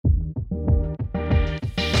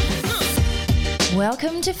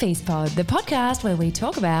Welcome to Feast Pod, the podcast where we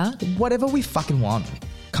talk about whatever we fucking want.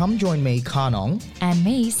 Come join me, Karnong, and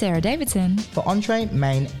me, Sarah Davidson, for entree,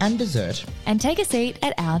 main and dessert. And take a seat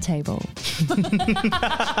at our table.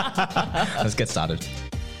 Let's get started.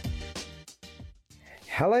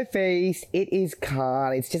 Hello, Feast. It is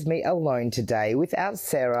Khan. It's just me alone today without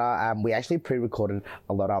Sarah. We actually pre-recorded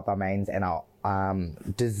a lot of our mains and our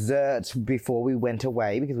desserts before we went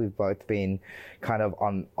away because we've both been kind of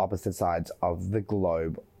on opposite sides of the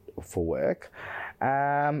globe for work.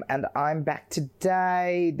 And I'm back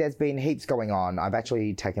today. There's been heaps going on. I've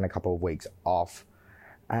actually taken a couple of weeks off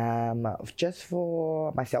just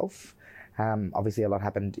for myself. Obviously, a lot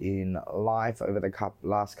happened in life over the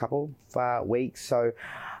last couple of weeks. So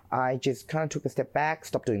I just kind of took a step back,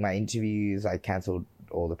 stopped doing my interviews. I cancelled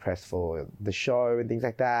all the press for the show and things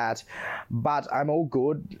like that. But I'm all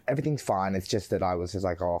good. Everything's fine. It's just that I was just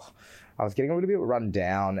like, I was getting a little bit run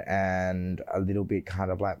down and a little bit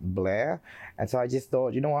kind of like blare. And so I just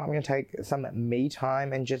thought, you know what, I'm going to take some me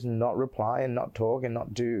time and just not reply and not talk and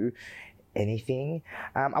not do anything.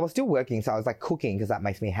 I was still working, so I was like cooking because that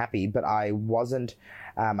makes me happy, but I wasn't,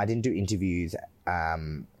 I didn't do interviews.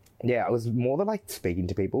 Yeah, it was more than like speaking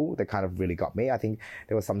to people that kind of really got me. I think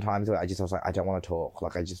there were some times where I was like, I don't want to talk,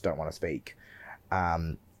 like I just don't want to speak.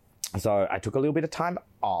 So I took a little bit of time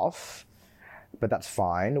off, but that's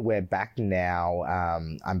fine. We're back now.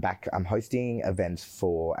 I'm back. I'm hosting events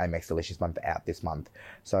for Amex Delicious Month out this month.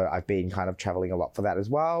 So I've been kind of traveling a lot for that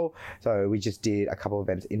as well. So we just did a couple of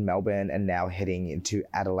events in Melbourne and now heading into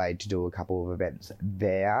Adelaide to do a couple of events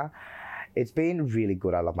there. It's been really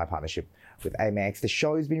good. I love my partnership with Amex. The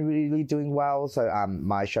show's been really doing well. So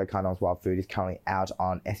my show, Karnong's Wild Food, is currently out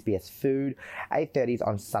on SBS Food, 8:30s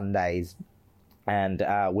on Sundays. And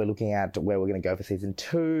we're looking at where we're going to go for season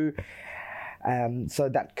 2. So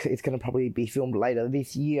that it's going to probably be filmed later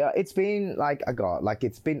this year. It's been like,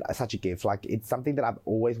 it's been such a gift. Like, it's something that I've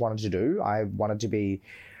always wanted to do. I wanted to be,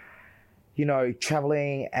 you know,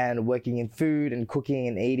 traveling and working in food and cooking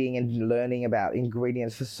and eating and learning about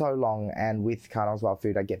ingredients for so long. And with Karnong's Wild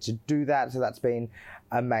Food, I get to do that. So that's been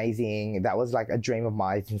amazing. That was like a dream of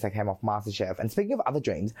mine since I came off MasterChef. And speaking of other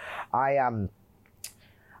dreams, I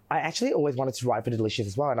actually always wanted to write for Delicious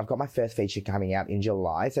as well, and I've got my first feature coming out in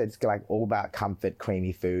July. So it's like all about comfort,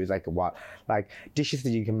 creamy foods, like dishes that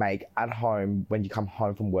you can make at home when you come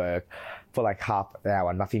home from work for like half an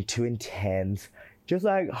hour, nothing too intense, just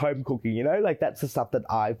like home cooking, you know, like that's the stuff that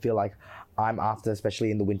I feel like I'm after,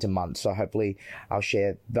 especially in the winter months. So hopefully I'll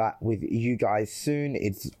share that with you guys soon.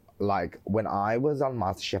 It's like when I was on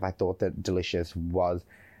MasterChef, I thought that Delicious was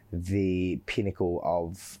the pinnacle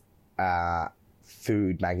of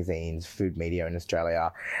food magazines, food media in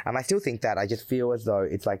Australia. I still think that. I just feel as though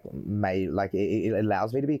it's like it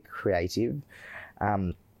allows me to be creative.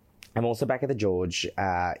 I'm also back at the George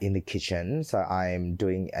in the kitchen. So I'm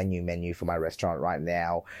doing a new menu for my restaurant right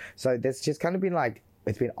now. So there's just kind of been like,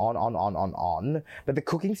 it's been on. But the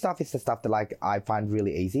cooking stuff is the stuff that like I find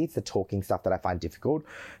really easy. It's the talking stuff that I find difficult.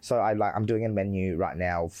 So I'm doing a menu right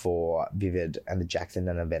now for Vivid and the Jackson,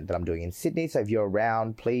 an event that I'm doing in Sydney. So if you're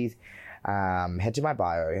around, please head to my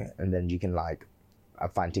bio and then you can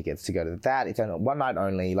find tickets to go to that. It's only one night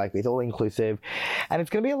only, like it's all inclusive and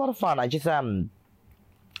it's going to be a lot of fun.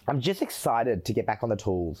 I'm just excited to get back on the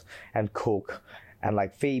tools and cook and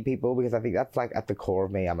like feed people because I think that's like at the core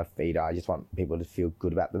of me. I'm a feeder. I just want people to feel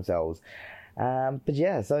good about themselves. But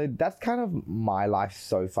yeah, so that's kind of my life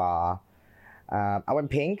so far. I went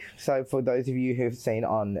pink. So for those of you who've seen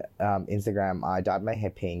on Instagram, I dyed my hair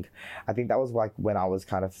pink. I think that was like when I was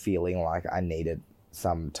kind of feeling like I needed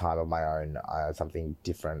some time of my own, something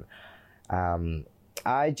different.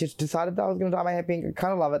 I just decided that I was going to dye my hair pink. I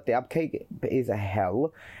kind of love it. The upkeep is a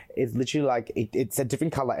hell. It's literally like, it's a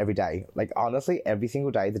different color every day. Like honestly, every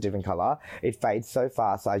single day is a different color. It fades so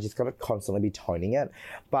fast. So I just got to constantly be toning it.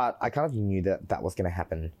 But I kind of knew that that was going to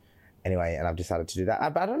happen anyway, and I've decided to do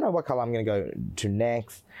that. But I don't know what color I'm going to go to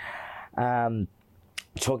next.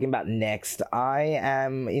 Talking about next, I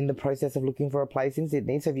am in the process of looking for a place in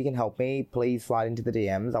Sydney. So if you can help me, please slide into the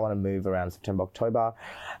DMs. I want to move around September, October.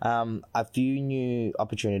 A few new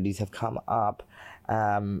opportunities have come up,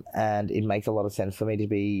 and it makes a lot of sense for me to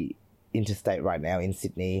be interstate right now in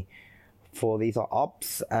Sydney for these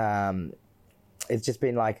ops. It's just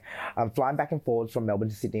been like, flying back and forth from Melbourne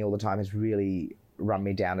to Sydney all the time has really run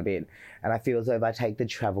me down a bit. And I feel as though if I take the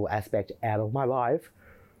travel aspect out of my life,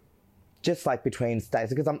 just like between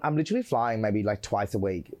states, because I'm literally flying maybe like twice a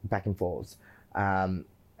week back and forth.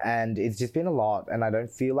 And it's just been a lot, and I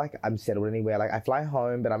don't feel like I'm settled anywhere. Like, I fly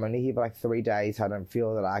home, but I'm only here for like 3 days, so I don't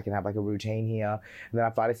feel that I can have like a routine here. And then I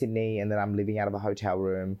fly to Sydney, and then I'm living out of a hotel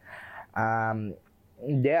room.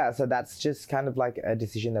 Yeah, so that's just kind of like a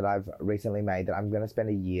decision that I've recently made, that I'm going to spend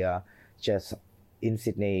a year just in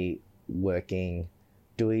Sydney working,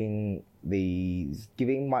 doing these,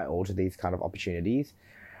 giving my all to these kind of opportunities.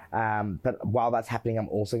 But while that's happening, I'm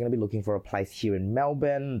also going to be looking for a place here in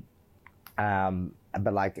Melbourne,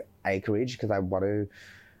 but like acreage, because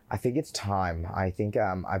I think it's time. I think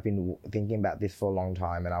I've been thinking about this for a long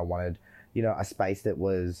time, and I wanted, a space that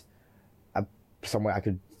was somewhere I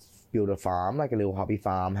could build a farm, like a little hobby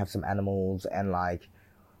farm, have some animals, and like,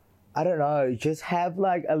 I don't know, just have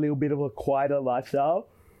like a little bit of a quieter lifestyle.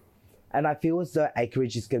 And I feel as though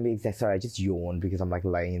acreage is going to be, sorry, I just yawned because I'm like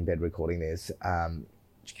laying in bed recording this,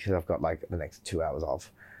 because I've got like the next 2 hours off.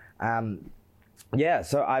 Yeah,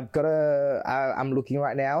 so I'm looking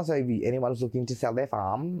right now. So if anyone's looking to sell their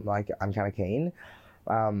farm, like, I'm kind of keen.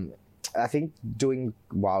 I think doing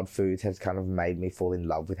wild foods has kind of made me fall in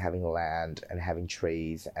love with having land and having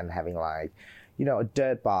trees and having like, a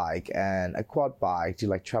dirt bike and a quad bike to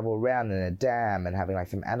like travel around in a dam, and having like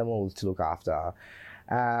some animals to look after.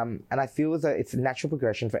 And I feel as though it's a natural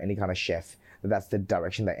progression for any kind of chef, that's the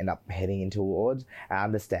direction they end up heading in towards. I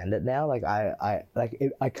understand it now. Like I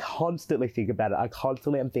constantly think about it. I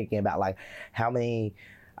constantly am thinking about like how many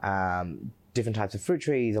different types of fruit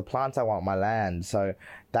trees or plants I want on my land. So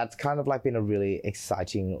that's kind of like been a really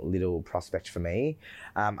exciting little prospect for me.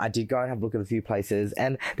 I did go and have a look at a few places,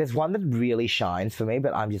 and there's one that really shines for me,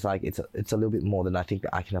 but I'm just like, it's a little bit more than I think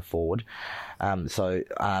that I can afford. So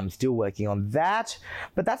I'm still working on that,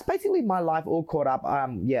 but that's basically my life all caught up.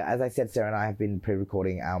 Yeah, as I said, Sarah and I have been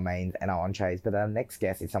pre-recording our mains and our entrees, but our next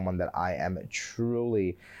guest is someone that I am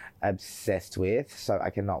truly obsessed with. So I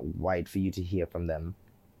cannot wait for you to hear from them.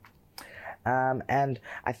 And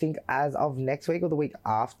I think as of next week or the week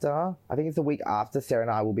after, I think it's the week after, Sarah and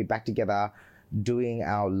I will be back together doing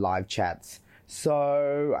our live chats.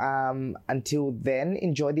 So until then,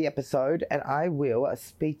 enjoy the episode, and I will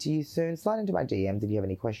speak to you soon. Slide into my DMs if you have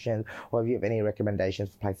any questions, or if you have any recommendations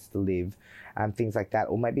for places to live, things like that,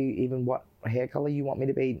 or maybe even what hair color you want me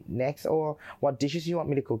to be next, or what dishes you want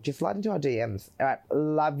me to cook. Just slide into our DMs. All right,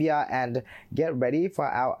 love ya, and get ready for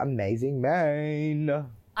our amazing main.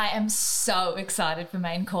 I am so excited for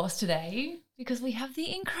main course today because we have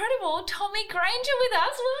the incredible Tomi Granger with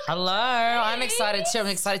us. Hello, I'm excited too. I'm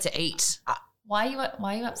excited to eat. Why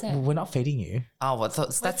are you upset? We're not feeding you. Oh, well,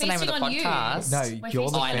 that's the name of the podcast. No, you're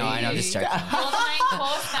the feed. I know, this joke. You're the main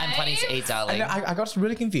course, I'm planning to eat, darling. I got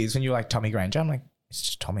really confused when you were like Tomi Granger. I'm like, it's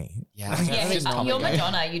just Tomi. Yeah. You're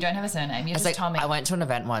Madonna. You don't have a surname. You're just like, Tomi. I went to an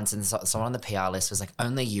event once and someone on the PR list was like,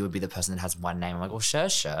 only you would be the person that has one name. I'm like, well, sure.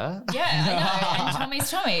 Yeah, I know. And Tomi's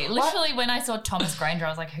Tomi. Literally, when I saw Thomas Granger, I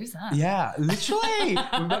was like, who's that? Yeah, literally.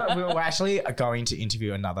 we were actually going to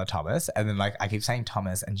interview another Thomas, and then like I keep saying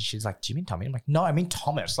Thomas, and she's like, do you mean Tomi? I'm like, no, I mean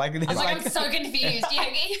Thomas. Like, I'm so confused.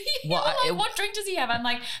 What drink does he have? I'm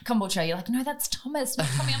like, kombucha. You're like, no, that's Thomas, not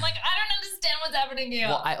Tomi. I'm like, I don't understand what's happening here.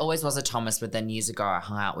 Well, I always was a Thomas, but then years ago I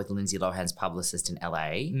hung out with Lindsey Lohan's publicist in LA.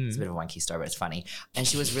 It's a bit of a wanky story, but it's funny. And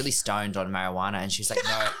she was really stoned on marijuana, and she's like,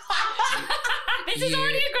 no. This is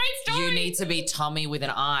already a great story. You need to be Tomi with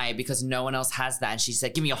an I because no one else has that. And she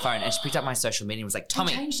said, give me your phone. And she picked up my social media and was like,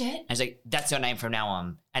 Tomi. Changed it. And she's like, that's your name from now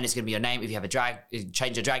on. And it's going to be your name. If you have a drag,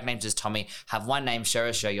 change your drag name to just Tomi. Have one name,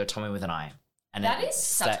 sure, you're Tomi with an I. And that is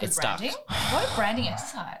such good branding. What a branding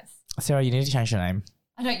exercise. Sarah, you need to change your name.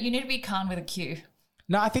 I know, you need to be Khan with a Q.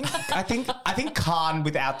 No, I think Khan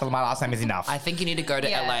without my last name is enough. I think you need to go to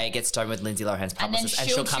LA, get stoned with Lindsey Lohan's publicist, and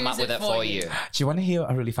she'll come up with it for you. Do you want to hear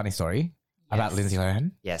a really funny story about Lindsey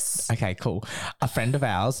Lohan? Yes. Okay, cool. A friend of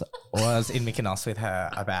ours was in Mykonos with her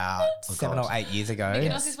about 7 or 8 years ago.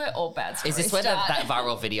 Mykonos is where all bad stories Is this where that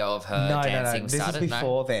viral video of her dancing started? This is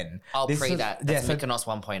before then. Oh, this that. That's Mykonos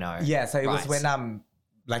 1.0. Yeah, so it was when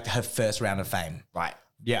like her first round of fame. Right.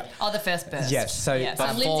 Yeah. Oh, the first burst. Yes. So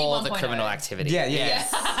before the criminal activity. Yeah.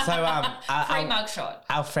 So pre-mugshot.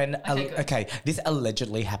 Our friend. Okay, this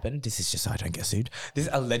allegedly happened. This is just so I don't get sued. This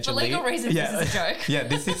allegedly. For legal reasons, this is a joke. Yeah,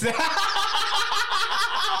 this is. Is that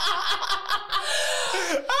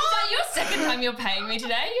your second time you're paying me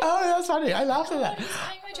today? Oh, that's funny. I laughed at that. You're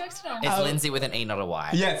paying my jokes today. It's Lindsay with an E, not a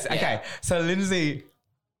Y. Yes. Okay. Yeah. So Lindsey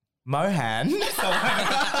Mohan.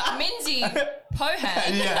 Minzy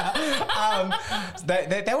Pohan. Yeah.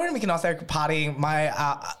 They were in Mykonos. They were partying.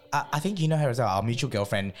 I think you know her as well. Our mutual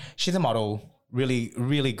girlfriend. She's a model. Really,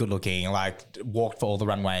 really good looking. Like walked for all the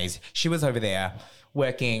runways. She was over there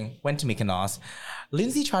working. Went to Mykonos.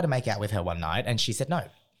 Lindsay tried to make out with her one night, and she said no.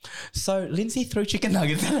 So Lindsay threw chicken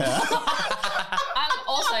nuggets at her.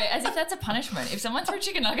 Also, as if that's a punishment. If someone threw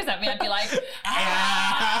chicken nuggets at me, I'd be like,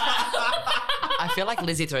 I feel like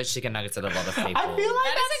Lizzie throws chicken nuggets at a lot of people. I feel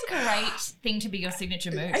like That is a great thing to be your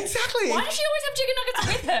signature move. exactly. Why does she always have chicken nuggets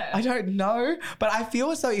with her? I don't know, but I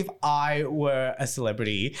feel as though if I were a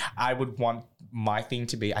celebrity, I would want my thing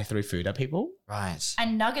to be I threw food at people. Right.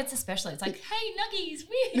 And nuggets especially. It's like, hey, nuggies,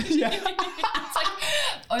 weird. Yeah. It's like,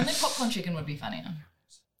 only popcorn chicken would be funnier.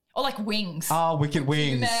 Or like wings. Oh, wicked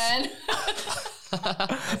wings. Man.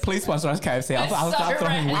 Please sponsor us, KFC. I'll That's start so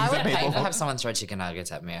throwing rad. wings I at would pay people. to have someone throw chicken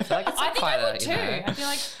nuggets at me. I feel like it's I think quite I would too. you know. I feel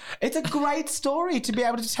like, It's a great story to be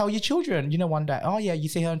able to tell your children. You know, one day, oh yeah, you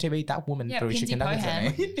see her on TV, that woman yeah, threw Lindsey chicken nuggets at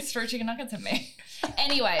me. Lohan threw chicken nuggets at me.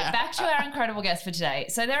 Anyway, back to our incredible guest for today.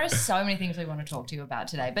 So there are so many things we want to talk to you about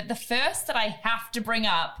today. But the first that I have to bring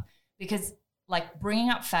up, because like bringing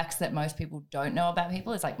up facts that most people don't know about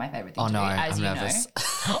people is like my favorite thing Oh to no, do, as I'm you nervous.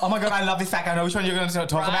 know. Oh my God, I love this fact. I know which one you're going to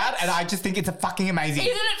talk Right? about, and I just think it's a fucking amazing.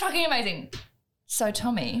 Isn't it fucking amazing? So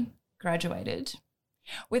Tommy graduated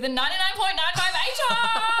with a 99.95 ATAR.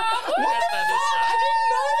 What the fuck? I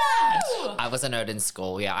didn't know that. I was a nerd in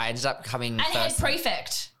school. Yeah, I ended up coming And head first,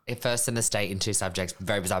 prefect. first in the state in 2 subjects,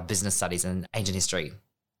 very bizarre, business studies and ancient history.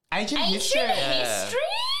 Ancient Ancient history. history?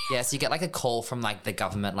 Yeah, so you get like a call from like the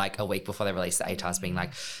government like a week before they release the ATARs being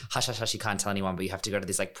like, hush, hush, hush, you can't tell anyone, but you have to go to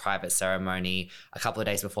this like private ceremony a couple of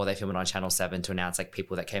days before they film it on Channel 7 to announce like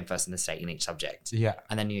people that came first in the state in each subject. Yeah.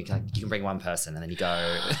 And then you can bring one person and then you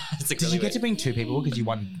go. It's like Did really you get to weird. bring 2 people because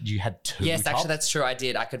you had 2? Yes, actually, tops? that's true. I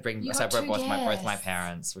did. I could bring. You So I got brought 2 both my guests.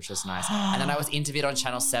 parents, which was nice. And then I was interviewed on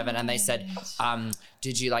Channel 7, and they said,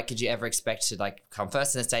 "Could you ever expect to like come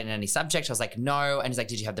first in the state in any subject?" I was like, "No." And he's like,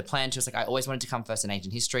 "Did you have the plan to?" I was like, "I always wanted to come first in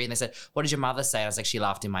ancient history." And they said, "What did your mother say?" And I was like, "She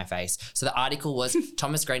laughed in my face." So the article was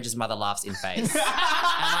Thomas Granger's mother laughs in face, and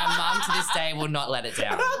my mum to this day will not let it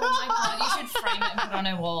down. Oh my God, you should frame it and put it on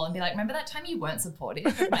her wall and be like, remember that time you weren't supportive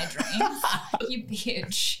of my dreams? You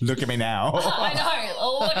bitch. Look at me now. I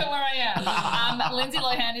know. Look at where I am. Lindsey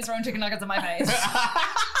Lohan is throwing chicken nuggets at my face.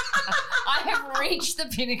 I have reached the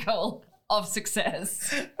pinnacle of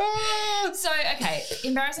success. So, okay,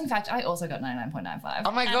 embarrassing fact, I also got 99.95.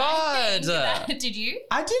 Oh my And I God. think that- did you?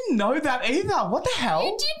 I didn't know that either. What the hell?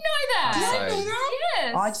 You did know that. Did I know that?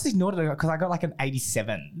 Yes. I just ignored it because I got like an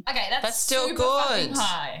 87. Okay, that's still super good. fucking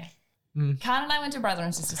high. Khan and I went to brother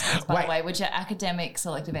and sister schools, by Wait. the way, which are academic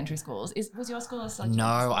selective entry schools. Was your school a selective No,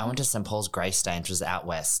 entry school? I went to St Paul's Greystanes, which was out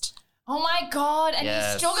west. Oh my God, and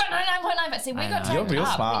Yes. you still got 99.9. See, we I got know. You're trained real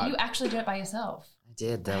up, smart. but you actually did it by yourself. I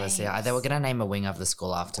did. There was Nice. they were gonna name a wing of the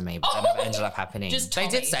school after me, but that never ended up happening. Just they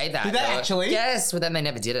Tommy. did say that. Did they were- actually? Yes, but then they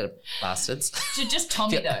never did it, bastards. Just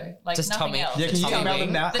Tommy, though. Like, Just nothing Tommy. else. Yeah, can you Tommy email them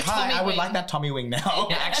wing. now? The Hi, Tommy I would wing. like that Tommy wing now.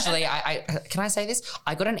 Yeah, actually, I can I say this?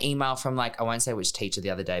 I got an email from like I won't say which teacher the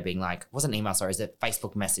other day, being like, wasn't an email, sorry, it's a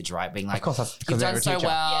Facebook message, right? Being like, course, that's because you've they're done a so teacher.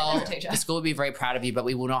 well. Yeah, they're a teacher. The school will be very proud of you, but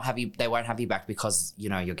we will not have you. They won't have you back because you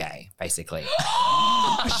know you're gay, basically.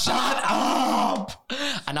 Shut up!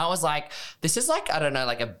 And I was like, this is like I don't know,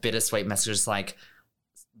 like a bittersweet message. It's like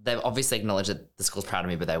they've obviously acknowledged that the school's proud of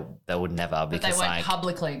me, but they would never But because they won't like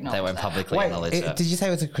publicly acknowledge they won't that. publicly Wait, acknowledge it. did you say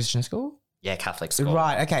it was a Christian school? Yeah, Catholic school.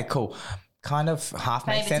 Right, okay, cool. Kind of half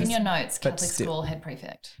Babe, makes it's sense. in your notes. but Catholic still. school head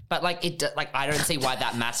prefect. But like I don't see why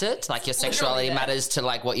that mattered. Like your sexuality there. matters to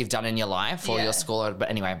like what you've done in your life or Yeah. your school. But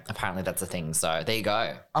anyway, apparently that's a thing. So there you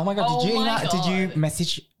go. Oh my God, Oh did you my did you God.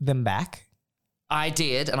 message them back? I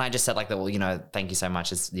did, and I just said like, well, you know, thank you so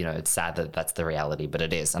much. It's it's sad that that's the reality, but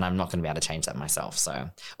it is, and I'm not going to be able to change that myself. So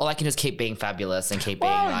all I can do is keep being fabulous and keep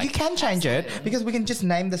being Well, like. you can change it because we can just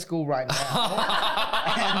name the school right now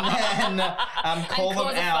and then call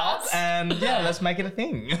cause them a out fuss. and yeah, let's make it a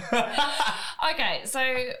thing. Okay, so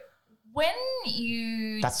when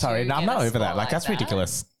you That's sorry, do no, I'm get not a over that. score Like that's that-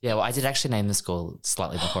 ridiculous. Yeah, well, I did actually name the school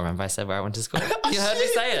slightly before. Remember, I said where I went to school. You heard me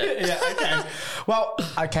say it. Yeah, okay. Well,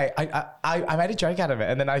 okay. I made a joke out of it,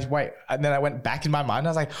 and then I went back in my mind. And I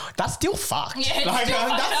was like, "That's still fucked. Yeah, it's like, still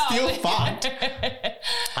that's fucked still up. fucked."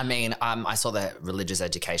 I mean, I saw the religious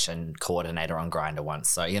education coordinator on Grindr once,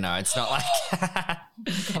 so it's not like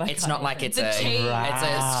it's not like it's The a tea. it's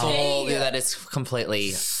a school Tea. that is completely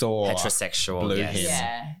Saw heterosexual. blew Yes.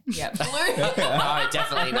 him. Yeah, blue. No,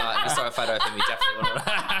 definitely not. You saw a photo of him. You definitely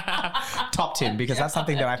wouldn't. Top 10 because that's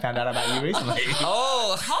something that I found out about you recently.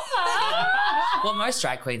 Oh, Papa. well, most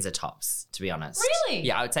drag queens are tops, to be honest. Really?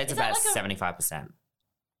 Yeah, I would say it's Is that about like 75%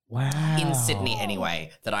 Wow. in Sydney,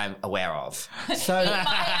 anyway, that I'm aware of. So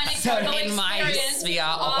My anecdotal In my experience, sphere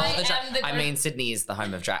of all I the drag. am the I mean, Sydney is the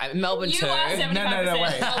home of drag. Melbourne you too. are 75% No,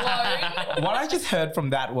 wait. alone. what I just heard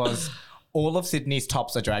from that was all of Sydney's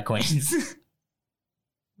tops are drag queens.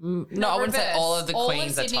 No, I wouldn't say reverse. all of the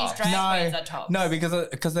queens are Sydney's tops. drag queens are tops. No,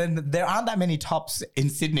 because then there aren't that many tops in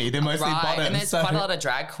Sydney. They're mostly bottoms. And there's so- quite a lot of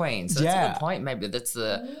drag queens. So that's Yeah. a good point. Maybe that's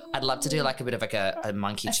I'd love to do like a bit of like a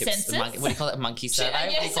monkey chips. census? What do you call it? A monkey survey? Yeah,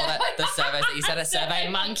 What do you call that? The surveys that you said? A survey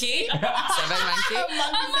monkey? Survey monkey?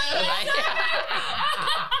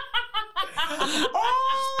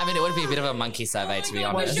 I mean, it would be a bit of a monkey survey, to be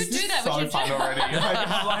God, we honest. should do that. So We should fun do already.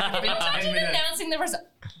 Imagine announcing the result.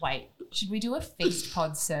 Wait, should we do a feast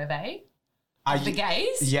pod survey Are for you,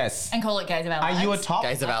 gays? yes. And call it Gays of Our Are Lives? you a top?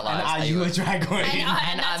 Gays of our lives. And are you a drag queen?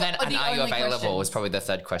 And that's And the are you only available question. was probably the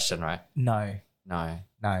third question, right? No, No.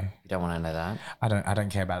 no. You don't want to know that? I don't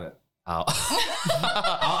care about it. Oh.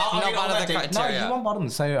 I'll Not get one all of the that criteria. No, you want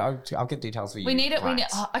bottoms, so I'll get details for you. We need it. We Right. need.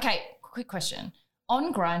 Oh, okay, quick question.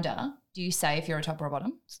 On Grindr, do you say if you're a top or a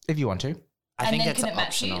bottom? if you want to. I And think then it's can it match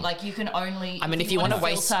optional. you? Like you can only. I mean, if you want to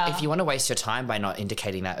waste, filter- if you want to waste your time by not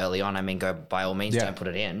indicating that early on, I mean, go by all means, Yeah. don't put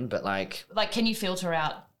it in. But like, like, can you filter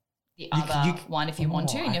out the other one if you want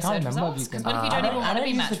to in I your can't search remember if results? you can- Because what if you don't even want to be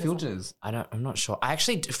use matched the with filters. I'm not sure. I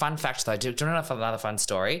actually, fun fact though, do you want to know another fun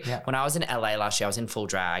story? Yeah. When I was in LA last year, I was in full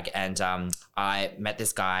drag, and I met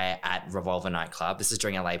this guy at Revolver nightclub. This is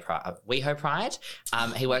during LA WeHo Pride.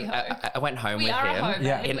 He worked. I went home We with are a him. home,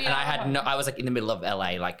 Yeah. babe. And We I are a had home. I was like in the middle of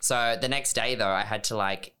LA. Like, so the next day though, I had to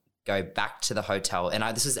like go back to the hotel, and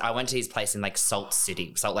I went to his place in like Salt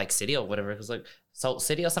Lake City or whatever it was, like Salt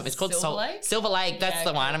City or something. It's called Silver Lake? Silver Lake. That's Yeah,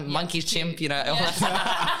 the one. yeah, Monkey cute. chimp, you know. Yeah.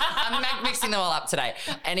 I'm mixing them all up today.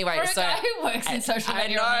 Anyway, For a so guy who works in social I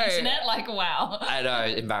media on the know. internet, like wow. I know,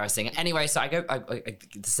 embarrassing. Anyway, so I go.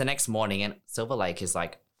 It's the next morning, and Silver Lake is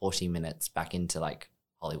like 40 minutes back into like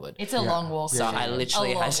Hollywood. It's a long walk. So I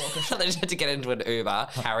literally A long had walk of I literally had to get into an Uber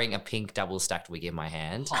carrying a pink double stacked wig in my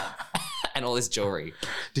hand and all this jewelry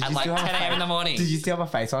Did at you like still 10 have a a.m. in the morning. Did you still have a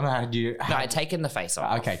face on, or had you? No, I'd taken the face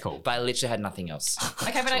off. Okay, cool. But I literally had nothing else.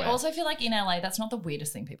 Okay, but I Swear. also feel like in LA, that's not the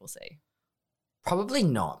weirdest thing people see. Probably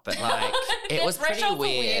not, but like it Their was pretty threshold for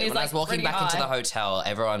weird weird. is, When I was like, walking pretty back into high. the hotel,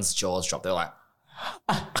 everyone's jaws dropped. They were like,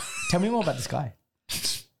 Tell me more about this guy.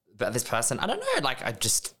 but this person, I don't know, like I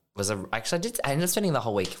just was I ended up spending the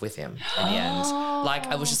whole week with him in the end. Like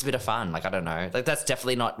it was just a bit of fun. Like I don't know. Like that's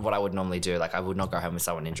definitely not what I would normally do. Like I would not go home with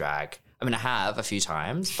someone in drag. I mean, I have a few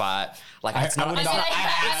times, but like it's not. would It's not- not.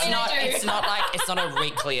 I mean, I do. It's not a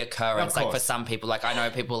weekly occurrence. Of Like for course. some people, like I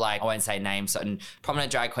know people like I won't say names. Certain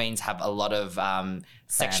prominent drag queens have a lot of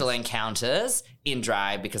sexual encounters in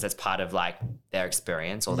drag because it's part of like their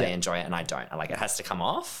experience or they Yeah. enjoy it, and I don't. And like it has to come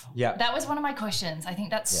off. Yeah. That was one of my questions. I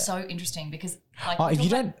think that's so interesting because like Oh, we if you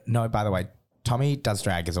talk about- don't know, by the way, Tommy does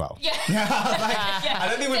drag as well. Yeah. I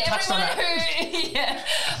don't think we've To touched on everyone that. who- yeah.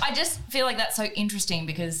 I just feel like that's so interesting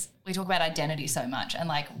because we talk about identity so much and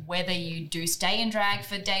like whether you do stay in drag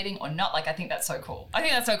for dating or not. Like I think that's so cool. I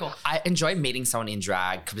think that's so cool. I enjoy meeting someone in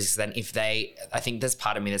drag because then I think there's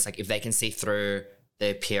part of me that's like, if they can see through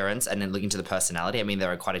the appearance and then look into the personality, I mean,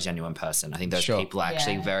 they're quite a genuine person. I think those Sure. people are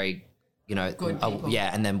actually Yeah. very, you know, Good people.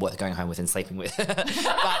 yeah, and then worth going home with and sleeping with.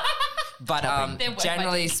 But They're worth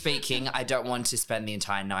generally my speaking, I don't want to spend the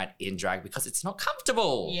entire night in drag because it's not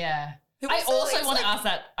comfortable. Yeah. Who I was that? also It's want to like- ask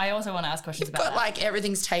that. I also want to ask questions You've about got that. like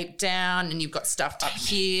everything's taped down and you've got stuff up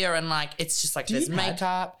here and like it's just like there's you pad?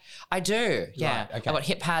 makeup. I do. Yeah. Right, okay. I got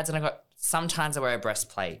hip pads and I got sometimes I wear a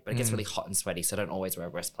breastplate, but it gets really hot and sweaty, so I don't always wear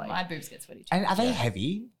a breastplate. My boobs get sweaty too. And are they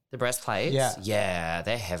heavy? The breastplates? Yeah. Yeah,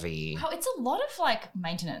 they're heavy. Oh, it's a lot of like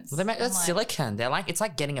maintenance. Well, they make And, that's like, silicone. They're like it's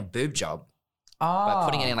like getting a boob job, Oh. but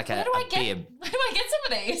putting it in like Where a do I get? bib. Where do I get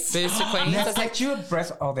some of these? Boobs to queens. Let's It's like- get you a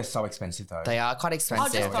breast. Oh, they're so expensive though. They are quite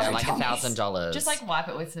expensive. just They're go like Tommy's. $1,000. Just like wipe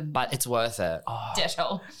it with some but it's worth it.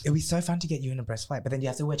 Dettol. It'd be so fun to get you in a breastplate, but then you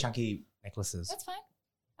have to wear chunky necklaces. That's fine.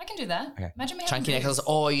 I can do that. Okay. Imagine me having Chunky boobs. necklace,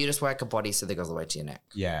 or you just wear like a body so that goes all the way to your neck.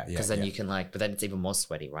 Yeah, yeah. Because then you can like, but then it's even more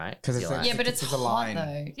sweaty, right? 'Cause it's You're like- like- Yeah, but it's It's hot a line.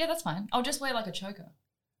 though. Yeah, that's fine. I'll just wear like a choker.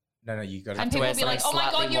 No, you got And to. people will be like, "Oh my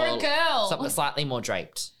god, you're a girl." Something slightly more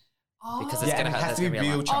draped. Oh. because it's Yeah, gonna and it have has to be a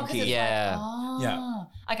real line. chunky. Oh, 'cause it's Yeah. Like, Yeah.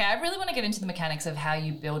 ah. Okay, I really want to get into the mechanics of how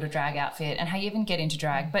you build a drag outfit and how you even get into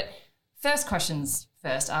drag. But first questions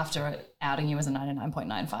first, after outing you as a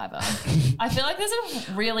 99.95er. I feel like there's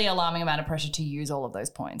a really alarming amount of pressure to use all of those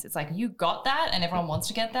points. It's like you got that and everyone wants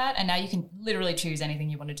to get that, and now you can literally choose anything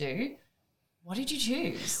you want to do. What did you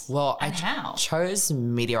choose? Well, and how? chose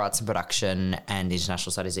media arts and production and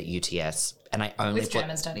international studies at UTS, and I only With put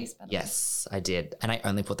German studies, by the way. yes, I did, and I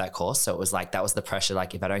only put that course, so it was like that was the pressure.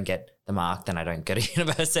 Like if I don't get the mark, then I don't go to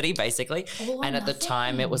university, basically. All or and at the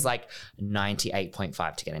time, it nothing. was like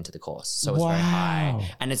 98.5 to get into the course, so it was very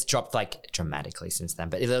high, and it's dropped like dramatically since then.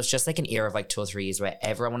 But there was just like an era of like 2 or 3 years where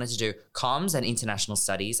everyone wanted to do comms and international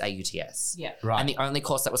studies at UTS. Yeah. Right. And the only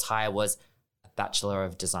course that was higher was Bachelor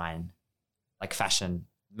of Design, like fashion,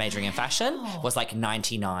 majoring in fashion, was like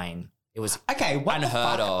 99. It was Okay, what the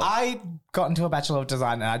unheard fuck? of. I got into a Bachelor of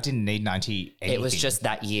Design and I didn't need 90 anything. It was just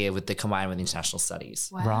that year with the combined with international studies.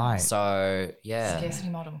 Wow. Right. So yeah. Scarcity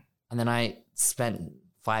model. And then I spent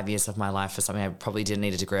 5 years of my life for something I probably didn't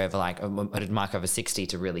need a degree over like I did mark over 60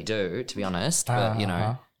 to really do, to be honest. But you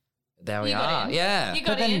know, there we You got are. in. Yeah. You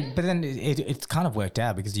got in. But then it's kind of worked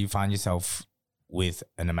out because you find yourself with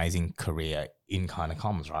an amazing career in kind of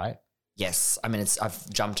comms, right? Yes. I mean, I've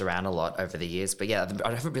jumped around a lot over the years, but yeah,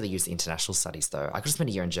 I haven't really used the international studies though. I could have spent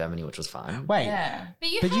a year in Germany, which was fun. Wait, Yeah.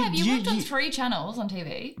 But you But you worked on 3 channels on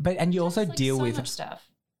TV. but and you also Like, deal so with much stuff.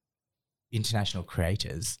 international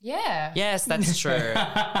creators. Yeah. Yes, that's true.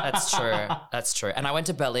 That's true. That's true. And I went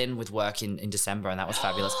to Berlin with work in December, and that was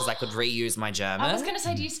fabulous because I could reuse my German. I was going to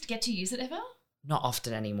say, do you get to use it ever? Not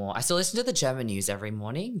often anymore. I still listen to the German news every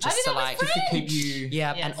morning just didn't to know it like was French. Keep you.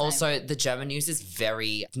 Yeah, Yeah, and same. also the German news is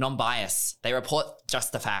very non-biased. They report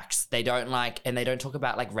just the facts. They don't they don't talk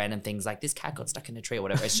about like random things like this cat got stuck in a tree or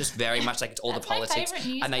whatever. It's just very much like it's all That's the my politics, favourite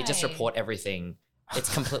news and they just page. report everything.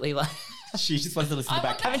 It's completely like. She just wants to listen to I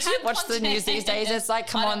back. want Haven't you Have watched the news these days? It's like,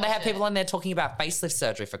 come I don't on, they have watch people it. on there talking about facelift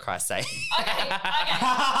surgery for Christ's sake. Okay.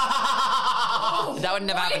 That would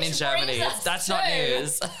never happen in Which Germany. brings us That's not to-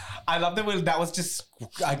 news. I love the way that was just a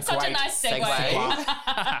Such great a nice segue. segue.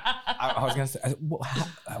 I was going to say,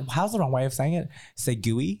 how's the wrong way of saying it?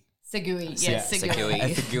 Segui? Segui. Yeah, Yes,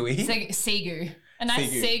 Segui. Segui. Segu. A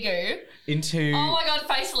nice Segu. Segu. Into. Oh my God,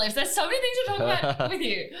 facelifts. There's so many things to talk about with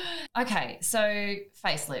you. Okay, so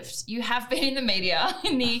facelift. You have been in the media,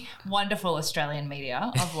 in the wonderful Australian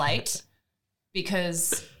media of late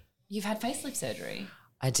because you've had facelift surgery.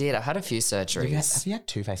 I did. I had a few have surgeries. you had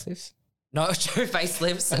 2 facelifts? No, 2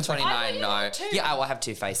 facelifts at I 29. thought you No. had 2. Yeah, I have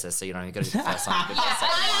 2 faces, so you know, you got to do the first one. You got to do the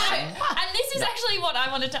second one. And this is actually what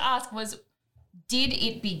I wanted to ask was, did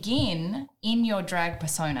it begin in your drag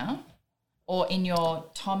persona or in your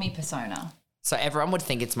Tomi persona? So everyone would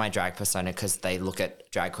think it's my drag persona because they look at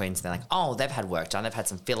drag queens and they're like, oh, they've had work done. They've had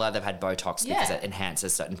some filler. They've had Botox because Yeah. it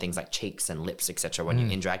enhances certain things like cheeks and lips, etc. when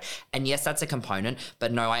you're in drag. And yes, that's a component.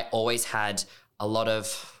 But no, I always had a lot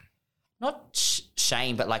of, not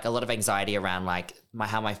shame, but like a lot of anxiety around like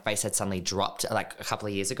how my face had suddenly dropped like a couple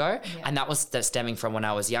of years ago. Yeah. And that was stemming from when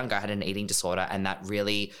I was younger. I had an eating disorder and that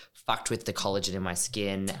really fucked with the collagen in my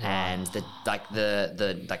skin and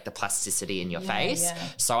the plasticity in your face. yeah.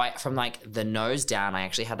 So from like the nose down, I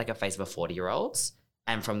actually had like a face of a 40-year-old.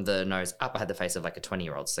 And from the nose up, I had the face of like a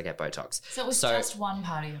 20-year-old. So I get Botox. So it was just one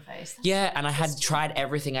part of your face. Yeah, and I had tried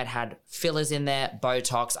everything. I'd had fillers in there,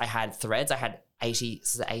 Botox. I had threads. I had 80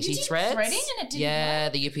 did threads. threading and it didn't Yeah,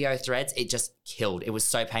 the UPO threads. It just killed. It was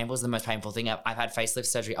so painful. It was the most painful thing. I've had facelift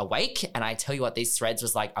surgery awake, and I tell you what, these threads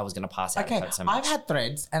was like I was going to pass out. Okay, It hurt so much. I've had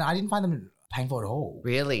threads and I didn't find them painful at all.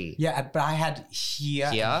 Really? Yeah, but I had here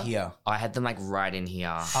and here. I had them like right in here.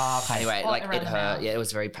 Okay. Anyway, Oh, like around it the hurt. mouth. Yeah,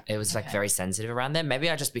 it was like very sensitive around there. Maybe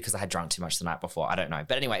I just because I had drunk too much the night before. I don't know.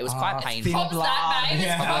 But anyway, it was quite painful. What was that, babe?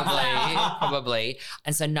 Yeah. Probably.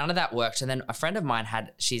 And so none of that worked. And then a friend of mine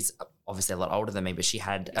she's obviously a lot older than me, but she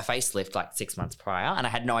had a facelift like 6 months prior. And I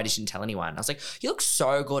had no idea, she didn't tell anyone. I was like, you look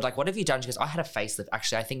so good. Like, what have you done? She goes, I had a facelift.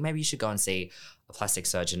 Actually, I think maybe you should go and see a plastic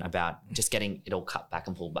surgeon about just getting it all cut back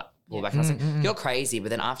and pulled back. And I was like, you're crazy.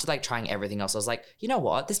 But then after like trying everything else, I was like, you know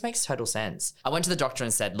what? This makes total sense. I went to the doctor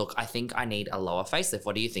and said, look, I think I need a lower facelift.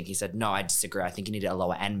 What do you think? He said, no, I disagree. I think you need a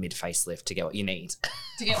lower and mid facelift to get what you need.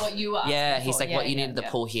 To get what you are. Yeah, he's like, what you needed the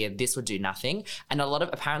yeah. pull here, this would do nothing. And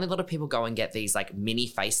apparently a lot of people go and get these like mini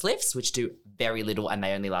facelifts, which do very little and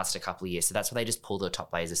they only last a couple of years. So that's why they just pull the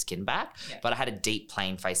top layers of skin back. Yeah. But I had a deep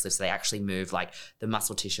plain facelift, so they actually move like the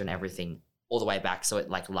muscle tissue and everything all the way back, so it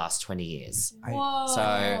like lasts 20 years. Whoa.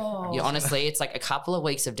 So honestly, it's like a couple of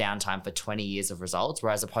weeks of downtime for 20 years of results,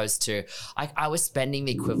 whereas opposed to I was spending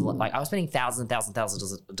the equivalent, like I was spending thousands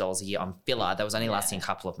of dollars a year on filler that was only lasting a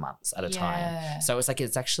couple of months at a Yeah. time. So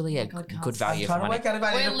it's actually a God, good value for I'm trying to money. work out if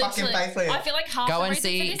I We're need a fucking literally, I facelift. feel like half Go the and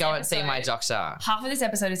reason for this see my episode- doctor. Half of this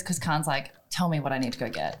episode is because Khan's like, tell me what I need to go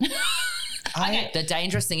get. Okay. The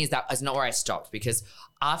dangerous thing is that is not where I stopped, because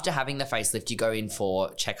after having the facelift, you go in for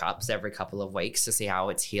checkups every couple of weeks to see how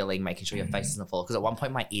it's healing, making sure your face doesn't fall. Because at one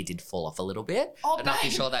point my ear did fall off a little bit. Oh, I don't know if you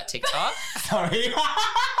babe. saw that TikTok. Sorry.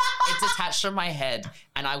 It's attached from my head,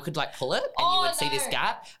 and I could like pull it, and you Oh, would see this no.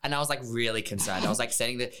 gap, and I was like really concerned. I was like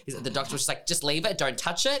saying that the doctor was just like, just leave it, don't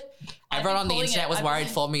touch it. Everyone on the pulling internet it. was I've worried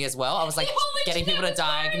been- for me as well. I was like The whole getting people to internet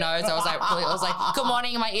was worried. diagnose. I was like, good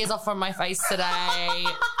morning, my ear's off from my face today.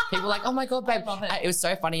 People were like, oh my god, babe. love it. It was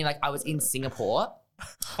so funny. Like I was in Singapore.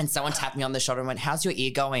 And someone tapped me on the shoulder and went, how's your ear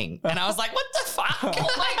going? And I was like, what the fuck?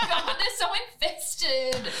 Oh my God, they're so infested.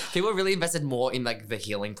 People are really invested more in like the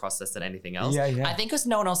healing process than anything else. Yeah, yeah. I think because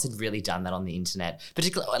no one else had really done that on the internet,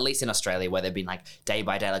 particularly at least in Australia, where they've been like day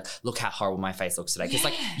by day, like, look how horrible my face looks today. Because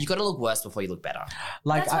like you got to look worse before you look better.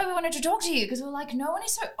 Like, That's why we wanted to talk to you, because we were like, no one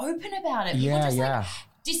is so open about it. People Yeah, just yeah. like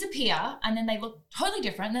disappear and then they look totally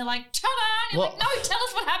different. And they're like, ta-da! And you're Well, like, no, tell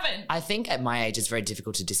us what happened. I think at my age, it's very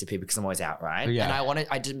difficult to disappear because I'm always out, right? Yeah. And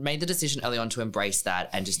I made the decision early on to embrace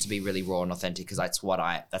that and just to be really raw and authentic because that's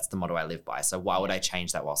the motto I live by. So why would I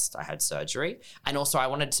change that whilst I had surgery? And also I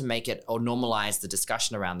wanted to make it or normalize the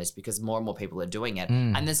discussion around this because more and more people are doing it.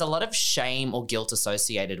 And there's a lot of shame or guilt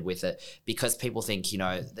associated with it because people think, you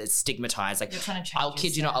know, it's stigmatized. Like, You're trying to change I'll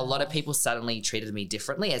kid you not, a lot of yourself. people suddenly treated me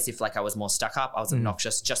differently as if like I was more stuck up. I was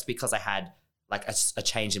obnoxious just because I had like a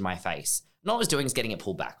change in my face. And all I was doing is getting it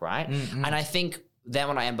pulled back, right? And I think then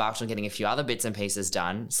when I embarked on getting a few other bits and pieces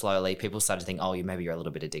done slowly, people started to think, oh, maybe you're a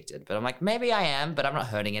little bit addicted. But I'm like, maybe I am, but I'm not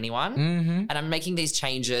hurting anyone. And I'm making these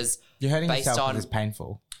changes You're hurting based yourself on... because it's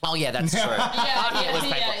painful. Oh, yeah, that's true. It was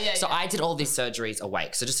painful. yeah. So I did all these surgeries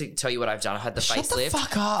awake. So just to tell you what I've done, I had the Shut the facelift.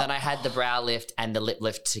 fuck up. Then I had the brow lift and the lip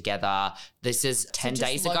lift together. This is 10 just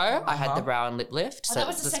days ago. local. I had the brow and lip lift. Oh, So that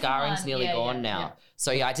was the second scarring's one. nearly Yeah, gone yeah, now. yeah.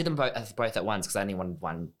 So yeah, I did them both at once because I only wanted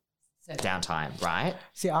one downtime, right?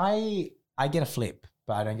 See, I get a flip,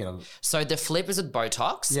 but I don't get a. So the flip is with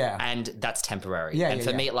Botox, Yeah. and that's temporary. Yeah, and yeah, for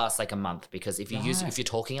yeah. me, it lasts like a month because if you're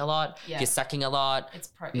talking a lot, Yeah. you're sucking a lot. It's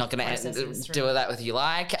not going to processes do through. that with you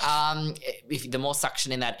like. If the more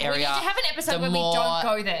suction in that We area, need to have an episode the where more- we don't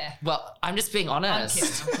go there. Well, I'm just being I'm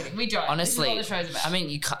honest. kidding. We don't. Honestly, this is what the show's about. I mean,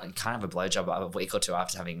 you can't have a blowjob a week or two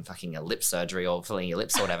after having fucking a lip surgery or filling your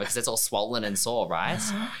lips or whatever because it's all swollen and sore, right?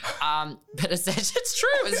 But it's true.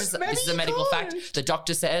 This is a medical fact. The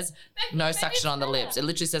doctor says no Maybe suction on the it's lips. It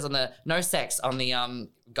literally says on the no sex on the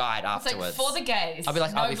guide It's like afterwards. for the gays. I'll be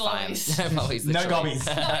like, no I'll be glowies. fine. No glowies. No literally. gobbies.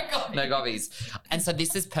 gobbies. No gobbies. And so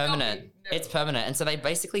this is permanent. No. It's permanent. And so they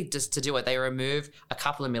basically, just to do it, they remove a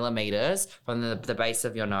couple of millimeters from the base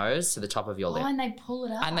of your nose to the top of your lip. Oh, and they pull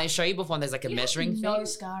it up. And they show you before, and there's like a You measuring have no thing.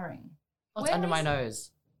 scarring. Oh, it's Where under my is it?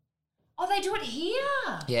 nose. Oh, they do it here.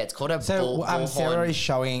 Yeah, it's called a So bullhorn. Sarah is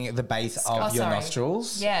showing the base of your sorry.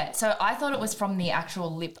 nostrils. Yeah, so I thought it was from the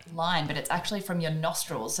actual lip line, but it's actually from your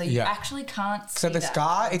nostrils. So you Yeah. actually can't see So the that.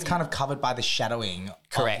 scar is kind of covered by the shadowing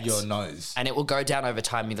Correct. of your nose. And it will go down over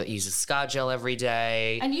time. You use a scar gel every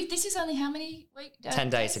day. And this is only how many weeks?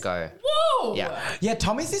 10 days ago. Whoa! Yeah. Yeah,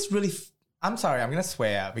 Tommy's this really. I'm sorry, I'm going to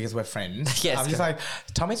swear because we're friends. Yes, I'm just go. like,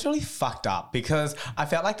 Tommy's really fucked up because I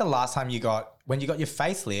felt like the last time when you got your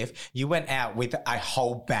facelift, you went out with a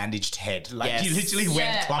whole bandaged head. Like Yes. you literally went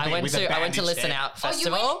Yeah. clubbing with a bandaged I went to Listen head. Out Oh, you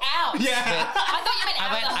Festival. went out. Yeah. I thought you meant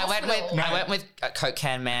out of the I hospital. went with a Coke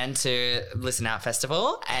Can Man to Listen Out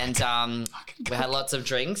Festival, and we had lots of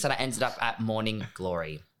drinks, and I ended up at Morning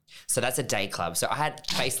Glory. So that's a day club. So I had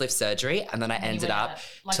facelift surgery, and then I ended went up out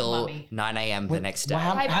like a till mummy. 9 a.m. the next day.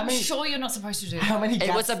 Wow. Babe, How I'm many- sure you're not supposed to do that. How many It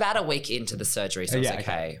gaps- was about a week into the surgery, so it was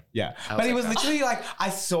okay. Yeah. I But was it was okay. literally like, I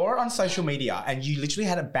saw it on social media and you literally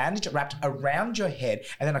had a bandage wrapped around your head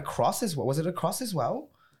and then across as well. Was it across as well?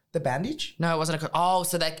 The bandage? No, it wasn't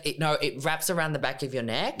so that it wraps around the back of your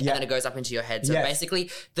neck Yeah. and then it goes up into your head. So Yes.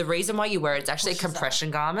 basically, the reason why you wear it's actually a Pushes up.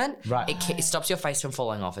 compression garment. Right. It stops your face from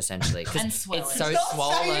falling off essentially because And swelling. it's so Stop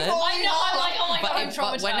swollen. saying I know. I'm like, oh my God, I'm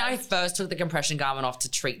But when I traumatized. first took the compression garment off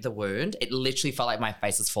to treat the wound, it literally felt like my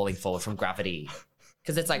face was falling forward from gravity.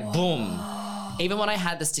 Because it's like, boom. Even when I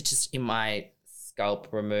had the stitches in my scalp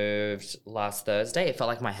removed last Thursday, it felt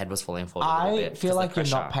like my head was falling forward a little I bit. feel like you're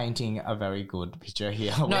not pressure. painting a very good picture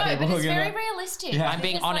here. No, Where but people it's are very gonna- realistic. Yeah. I I'm think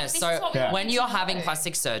being it's like, honest. this So is what we Yeah. when need you're to having know.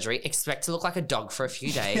 plastic surgery, expect to look like a dog for a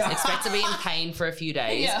few days. Expect to be in pain for a few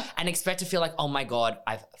days. Yeah. And expect to feel like, oh my God,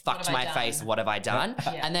 I've fucked have I my done? face. What have I done?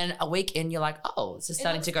 Yeah. And then a week in, you're like, oh, it's just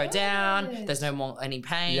starting to go looks down. good. There's no more any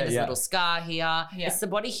pain. Yeah, There's yeah. a little scar here. Yeah. It's the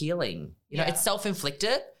body healing. You know, Yeah. it's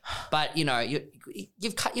self-inflicted, but you know,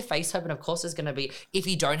 you've cut your face open. Of course, there's going to be, if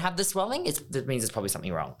you don't have the swelling, that means there's probably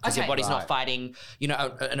something wrong because your Okay. body's not Right. fighting, you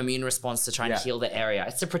know, an immune response to try and Yeah. heal the area.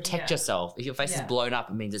 It's to protect Yeah. yourself. If your face is Yeah. blown up,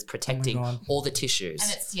 it means it's protecting God. all the tissues.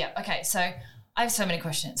 And it's, okay, so I have so many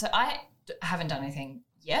questions. So I haven't done anything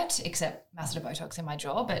yet except masseter Botox in my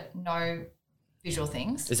jaw, but no visual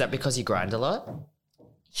things. Is that because you grind a lot?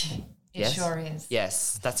 It Yes. sure is.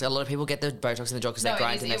 Yes, that's a lot of people get the Botox in the jaw because No, they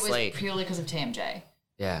grind in their it was sleep. purely because of TMJ.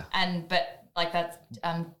 Yeah. But like that's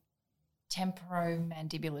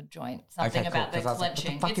temporomandibular joint, something Okay, about cool, the 'cause I was like,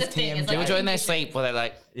 clenching. what the fuck It's a is thing. It's TMJ? They were like a doing their condition. sleep where they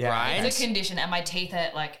like Yeah, grind, It's a condition, and my teeth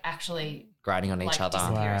are like actually. grinding on each like, other.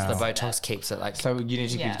 disappearing So the from Botox that. keeps it like. So you need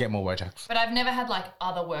to Yeah. get more Botox. But I've never had like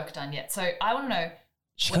other work done yet. So I want to know,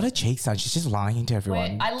 She got her cheeks done. She's just lying to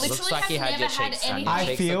everyone. I literally like have you had never your had cheeks done. any Your I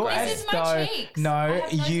cheeks feel look great. as This is my though cheeks. I no, have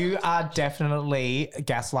no you filters are on. definitely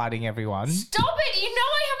gaslighting everyone. Stop it! You know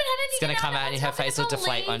I haven't had anything. It's gonna come no out and one's her not gonna face will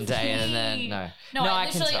deflate one day and then believe no. me. No, I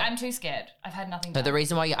can literally, tell. I'm too scared. I've had nothing No, done. the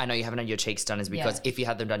reason why I know you haven't had your cheeks done is because Yeah. if you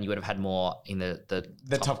had them done, you would have had more in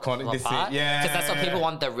the top corner, this part. yeah. Because that's what people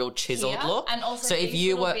want, the real chiseled Here, look. and also so if these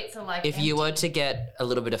you little were bits are, like, if you were empty. to get a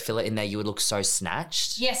little bit of filler in there, you would look so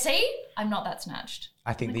snatched. Yeah, see? I'm not that snatched.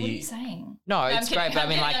 I think Like, what are you saying? No, I'm it's kidding, great, but I I'm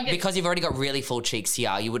mean, kidding, like I'm kidding. because you've already got really full cheeks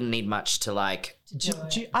here, you wouldn't need much to like. Do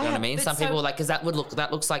it. You know what I mean? But Some so- people like because that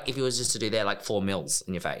looks like if you was just to do there like 4 mils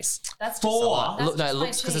in your face. That's just Four? a lot. That's Look, no, just it my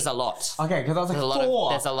looks because there's a cheek. lot. Okay, because I was like,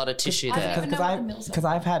 There's a lot of tissue I don't there. even know what the mills are. Because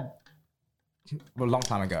I've had a long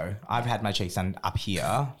time ago, I've had my cheeks done up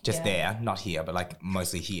here, just Yeah. there, not here, but like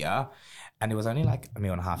mostly here, and it was only like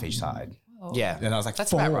 1.5 mils each side. Yeah, And I was like, that's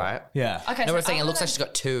 4. about right. Yeah. Okay, No, so we're saying it I'm looks like gonna- she's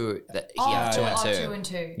got 2 here, Oh, 2 and 2. 2 and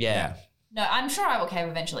 2. Yeah. No, I'm sure I will cave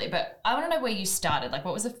eventually, but I want to know where you started. Like,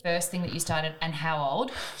 what was the first thing that you started and how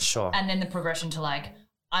old? Sure. And then the progression to like,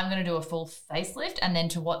 I'm going to do a full facelift, and then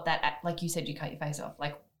to what that, like you said, you cut your face off.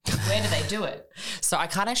 Like, where do they do it? So I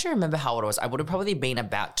can't actually remember how old I was. I would have probably been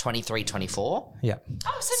about 23, 24. Yeah.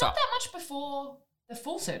 Oh, so not that much before the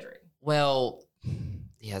full surgery. Well,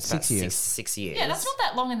 yeah, it's about 6 years. 6 years. Yeah, that's not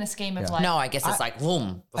that long in the scheme of Yeah. like. No, I guess it's like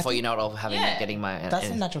boom before think- you know it, all having Yeah. getting my. That's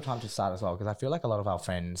a natural time to start as well, because I feel like a lot of our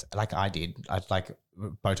friends, like I did, I like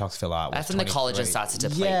Botox filler. That's when the collagen starts to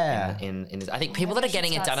deplete. Yeah. In I think people that are should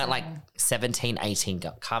getting it start done at like soon. 17, 18,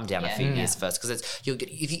 calm down a Yeah. few Mm. years first, because it's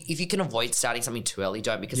if you can avoid starting something too early,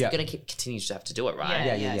 don't, because Yeah. you're going to continue to have to do it,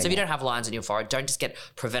 right? Yeah. So if you don't have lines on your forehead, don't just get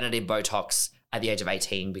preventative Botox at the age of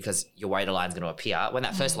 18 because your water line's going to appear. When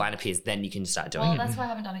that first line appears, then you can start doing Well, it. that's why I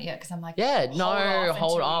haven't done it yet, because I'm like, Yeah, hold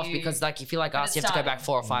until off you- because like if you like when us, it's you have to go starting. back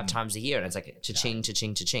 4 or 5 times a year, and it's like cha-ching,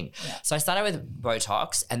 cha-ching, cha-ching. Yeah. So I started with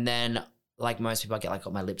Botox, and then like most people, I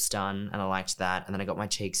got my lips done, and I liked that, and then I got my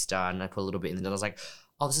cheeks done. I put a little bit in, and then I was like,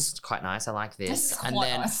 oh, this is quite nice. I like This this. is And quite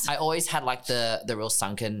then nice. I always had like the real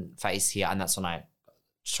sunken face here, and that's when I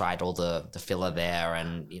tried all the filler there,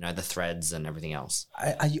 and the threads and everything else.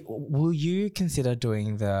 Will you consider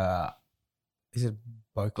doing is it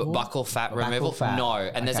buccal? Buccal fat Buccal removal? fat. No.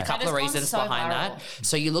 And there's a Okay. couple That of has gone reasons so behind viral. that.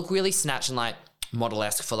 So you look really snatched and like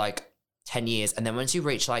model-esque for like 10 years. And then once you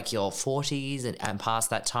reach like your 40s and past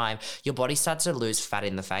that time, your body starts to lose fat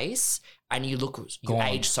in the face, and you Gone.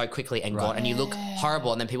 age so quickly and gone, and you look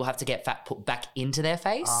horrible. And then people have to get fat put back into their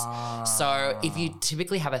face. So if you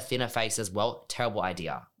typically have a thinner face as well, terrible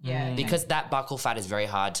idea. yeah, Because that buccal fat is very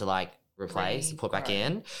hard to like replace, put back Regrow.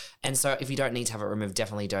 in. And so if you don't need to have it removed,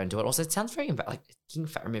 definitely don't do it. Also, it sounds very like getting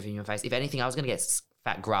fat removed in your face. If anything, I was going to get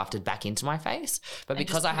fat grafted back into my face. But And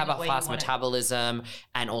because just I have put a it where you fast want it. metabolism,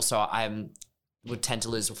 and also I would tend to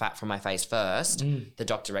lose fat from my face first, the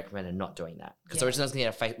doctor recommended not doing that. Because Yeah. originally I was going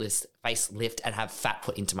to get a facelift and have fat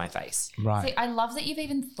put into my face. Right. See, I love that you've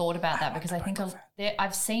even thought about that, because I think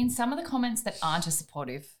I've seen some of the comments that aren't as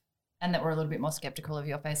supportive and that were a little bit more skeptical of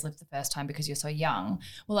your facelift the first time because you're so young.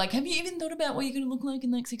 Well, like, have you even thought about what you're going to look like in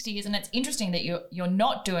like 60 years? And it's interesting that you're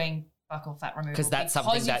not doing buccal fat removal Because that's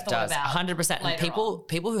something you've that thought does about 100%. And later on.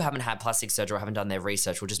 people who haven't had plastic surgery or haven't done their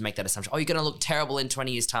research will just make that assumption. Oh, you're going to look terrible in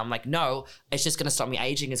 20 years' time. Like, no, it's just going to stop me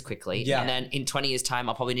aging as quickly. Yeah. And then in 20 years' time,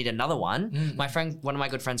 I'll probably need another one. My friend, one of my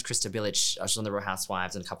good friends, Krista Bilic, she's on the Real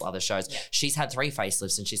Housewives and a couple other shows. She's had 3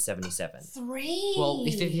 facelifts and she's 77. 3. Well,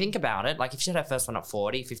 if you think about it, like if she had her first one at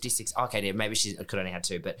 40, 56, okay, yeah, maybe she could only have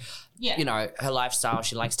 2, but Yeah. her lifestyle,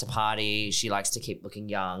 she likes to party, she likes to keep looking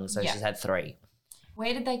young, so Yeah. she's had 3.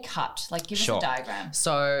 Where did they cut? Like, give Sure. us a diagram.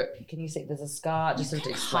 So can you see there's a scar just to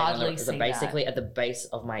can explain on hardly see basically at the base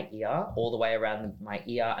of my ear, all the way around my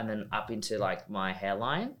ear, and then up into like my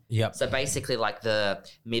hairline. Yep. So basically like the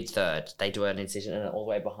mid third, they do an incision and all the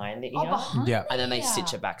way behind the ear. Oh, behind Yeah. And then they the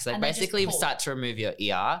stitch ear. it back. So they And they just basically pull. start to remove your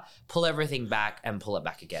ear, pull everything back, and pull it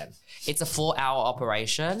back again. It's a 4-hour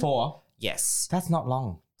operation. 4. Yes. That's not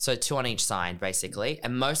long. So 2 on each side, basically.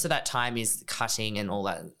 And most of that time is cutting and all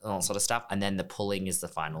that sort of stuff. And then the pulling is the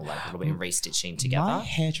final, like, little bit of restitching together. My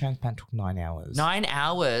hair transplant took 9 hours. 9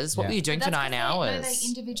 hours? What Yeah. were you doing But for that's 9 'cause hours? They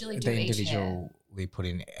individually do They each hair. individually put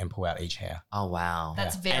in and pull out each hair. Oh, wow.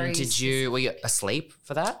 That's very And were you asleep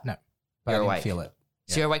for that? No, but You're I awake. didn't feel it.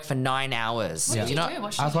 So you're awake for 9 hours. What Yeah. did You you know, do?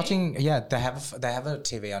 What I was show? watching. Yeah, they have a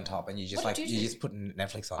TV on top, and you just What did you do? just put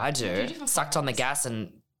Netflix on. I What did you do. do for Sucked 4 on the hours? gas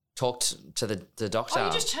and talked to the doctor. Oh,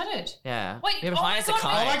 you just chatted. Yeah. Wait, You're oh high my as a God,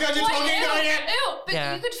 kite. wait. Oh my God, you're Wait, talking ew, about it. Ew, but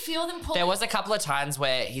Yeah. you could feel them pull. There was a couple of times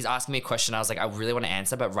where he's asking me a question. I was like, I really want to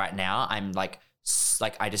answer, but right now I'm like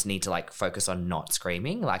like I just need to like focus on not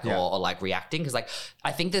screaming like or like reacting, because like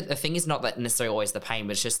I think that the thing is not that necessarily always the pain,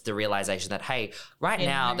 but it's just the realization that hey, right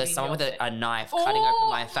now there's someone with a knife cutting open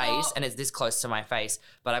my face and it's this close to my face,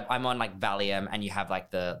 but I'm on like Valium and you have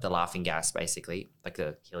like the laughing gas basically, like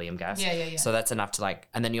the helium gas. Yeah. So that's enough to like,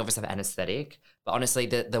 and then you obviously have anesthetic. But honestly,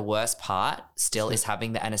 the worst part still is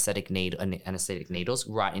having the anesthetic needles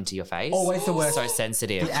right into your face. Always the worst. So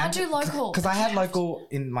sensitive. Can't do local. Because I had local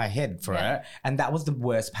in my head for it, and that was the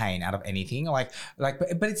worst pain out of anything. But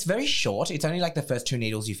it's very short. It's only like the first 2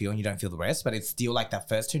 needles you feel, and you don't feel the rest. But it's still like the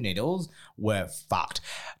first 2 needles were fucked.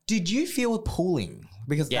 Did you feel pulling?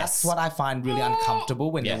 Because that's what I find really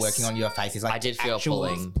uncomfortable when you're working on your face. Is like I did feel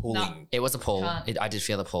pulling. No. It was a pull. I did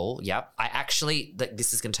feel the pull. Yep. I actually,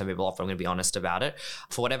 this is going to turn people off. I'm going to be honest about it.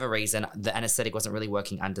 For whatever reason, the anesthetic wasn't really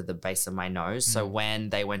working under the base of my nose. So when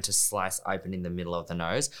they went to slice open in the middle of the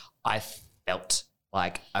nose, I felt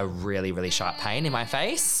like a really, really sharp pain in my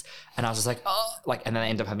face. And I was just like, oh, like, and then I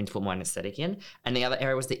ended up having to put more anesthetic in. And the other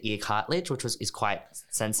area was the ear cartilage, which is quite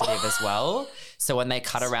sensitive as well. So when they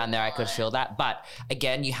cut around there, I could feel that. But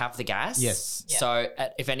again, you have the gas. Yes. So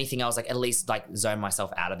if anything, I was like, at least like zone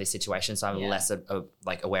myself out of this situation. So I'm less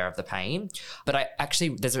like aware of the pain. But I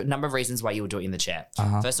actually, there's a number of reasons why you would do it in the chair.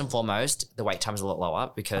 First and foremost, the wait time is a lot lower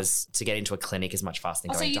because to get into a clinic is much faster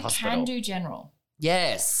than going to hospital. So you can do general.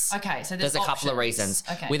 Yes. Okay, so there's a couple of reasons.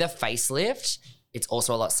 Okay. With a facelift, it's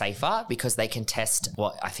also a lot safer because they can test,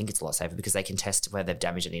 well, I think it's a lot safer because they can test where they've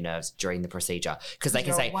damaged any nerves during the procedure. Because they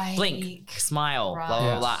can say, blink, smile, blah,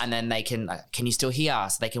 blah, blah. And then they can you still hear?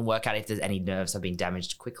 So they can work out if there's any nerves have been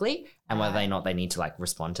damaged quickly and whether or not they need to like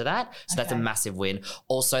respond to that. So that's a massive win.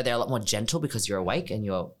 Also, they're a lot more gentle because you're awake and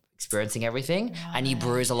you're experiencing everything and you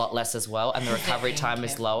bruise a lot less as well, and the recovery time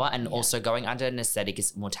is lower, and also going under anesthetic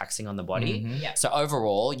is more taxing on the body. So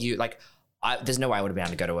overall, you like there's no way I would have been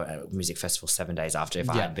able to go to a music festival 7 days after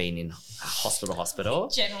if I had been in hospital.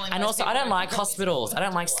 Generally, and also I don't like hospitals. I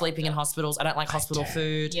don't like sleeping in hospitals. I don't like hospital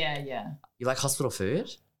food. Yeah. You like hospital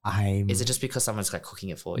food? Is it just because someone's like cooking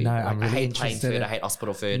it for you? No, like, I'm really I hate plain interested food. I hate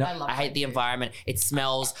hospital food. No. I hate the environment. It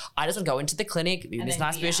smells. I just want to go into the clinic, be in this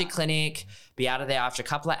nice bougie clinic, be out of there after a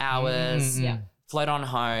couple of hours, float on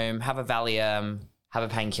home, have a Valium, have a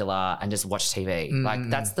painkiller, and just watch TV. Like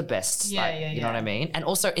that's the best. You know what I mean? And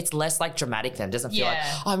also, it's less like dramatic. Then it doesn't feel like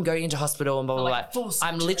I'm going into hospital and blah blah like blah.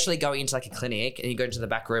 I'm literally going into like a clinic, and you go into the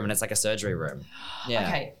back room, and it's like a surgery room. Yeah.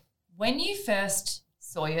 Okay. When you first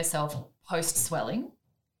saw yourself post swelling,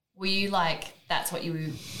 were you like, that's what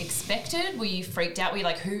you expected? Were you freaked out? Were you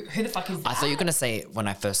like, who the fuck is that? I thought you were going to say when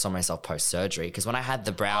I first saw myself post-surgery, because when I had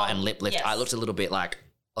the brow and lip lift, I looked a little bit like,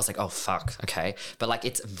 I was like, oh, fuck, okay. But like,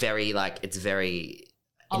 it's very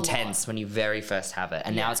intense when you very first have it.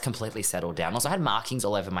 And now it's completely settled down. Also, I had markings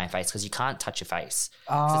all over my face because you can't touch your face.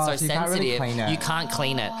 Oh, it's so so you sensitive. can't really clean it. You can't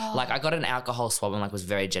clean it. Like I got an alcohol swab and like was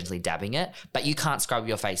very gently dabbing it, but you can't scrub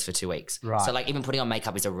your face for 2 weeks. Right. So like even putting on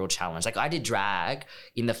makeup is a real challenge. Like I did drag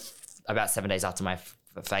in about 7 days after my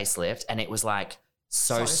facelift, and it was like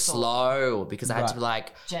so slow because I had to be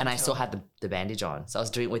like, and I still had the bandage on. So I was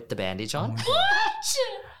doing it with the bandage on. What?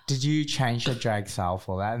 Did you change your drag style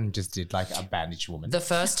for that and just did like a bandaged woman? The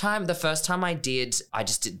first time I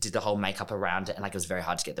just did the whole makeup around it, and like it was very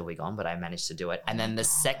hard to get the wig on, but I managed to do it. And then the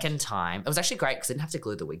second time, it was actually great because I didn't have to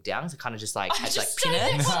glue the wig down. So I kind of just like had to like pin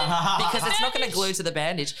it because it's not going to glue to the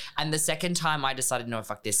bandage. And the second time I decided, no,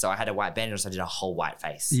 fuck this. So I had a white bandage, so I did a whole white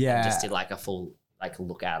face. Yeah. And just did like a full like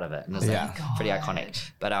look out of it, and it was like pretty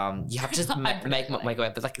iconic. But you have to just make it.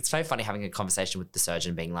 But like it's so funny having a conversation with the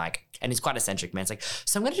surgeon, being like, and he's quite eccentric man. It's like,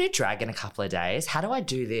 so I'm going to do drag in a couple of days. How do I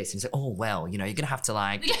do this? And he's like, oh well, you know, you're going to have to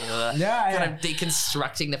like kind of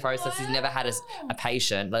deconstructing the process. He's never had a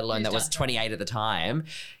patient, let alone that was 28 at the time,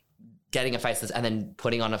 getting a facelift and then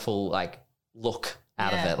putting on a full like look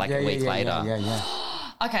out of it like a week later.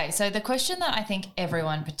 Okay, so the question that I think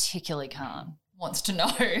everyone, particularly Khan, wants to know,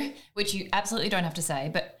 which you absolutely don't have to say,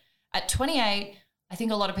 but at 28, I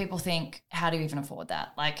think a lot of people think, how do you even afford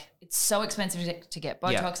that? Like, it's so expensive to get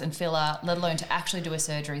Botox and filler, let alone to actually do a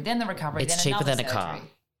surgery, then the recovery, it's then cheaper another than a surgery. car.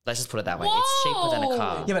 Let's just put it that way. It's cheaper than a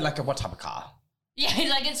car. Yeah, but like what type of car? Yeah,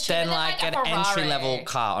 like it's cheaper Then than like a an Ferrari. entry-level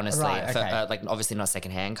car, honestly. Right, okay. Like obviously not a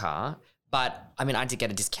second-hand car. But, I mean, I did get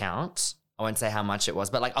a discount. I won't say how much it was,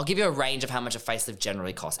 but like I'll give you a range of how much a facelift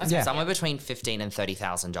generally costs. It's somewhere between $15,000 and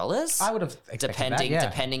 $30,000. I would have expected that,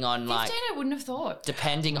 depending on like 15, I wouldn't have thought.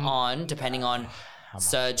 Depending on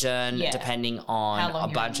surgeon, depending on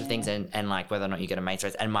a bunch of things, and like whether or not you get a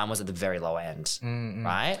matrix. And mine was at the very low end,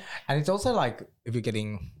 right? And it's also like if you're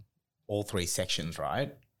getting all 3 sections,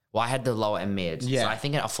 right? Well, I had the lower and mid. Yeah. So I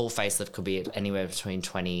think a full facelift could be anywhere between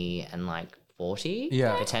 20 and like 40,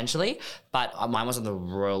 Yeah. potentially. But mine was on the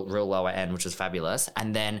real lower end, which was fabulous.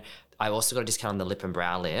 And then I also got a discount on the lip and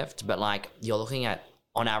brow lift. But like you're looking at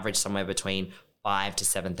on average somewhere between 5,000 to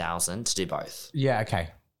 7,000 to do both. Yeah, okay.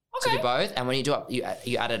 To do both, and when you do up,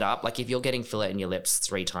 you add it up. Like if you're getting filler in your lips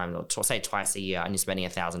 3 times, or say twice a year, and you're spending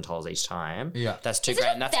 $1,000 each time, that's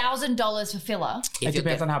 $2,000. That's $1,000 for filler. It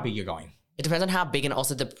depends on how big you're going. It depends on how big and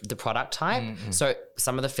also the product type. So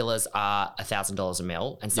some of the fillers are $1,000 a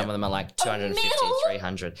mil, and some of them are like 250,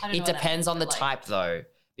 300. It depends on the type though.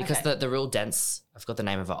 Because the real dense, I forgot the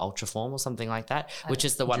name of it, Ultraform or something like that, which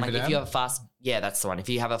is the one, like if you have a fast, that's the one. If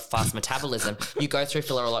you have a fast metabolism, you go through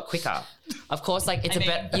filler a lot quicker. Of course, like it's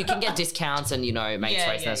you can get discounts and, make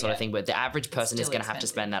choice and that sort of thing, but the average person is going to have to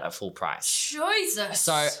spend that at full price. Jesus.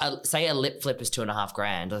 So say a lip flip is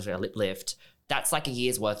 $2,500, or a lip lift, that's like a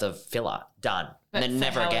year's worth of filler done. But and then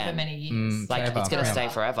never again. Many years. Like forever, it's going to stay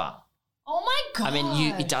forever. Oh my God. I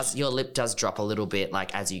mean, your lip does drop a little bit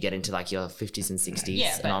like as you get into like your 50s and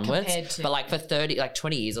 60s and onwards. But like for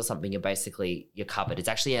 20 years or something, you're covered. It's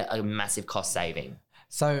actually a massive cost saving.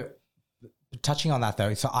 So touching on that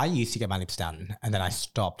though, so I used to get my lips done and then I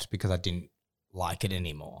stopped because I didn't like it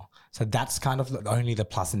anymore. So that's kind of only the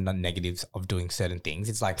plus and the negatives of doing certain things.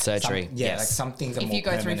 It's like surgery. Like some things are if more you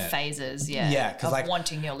go permanent. through phases, because like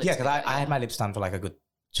wanting your lips. Yeah, because I had my lips done for like a good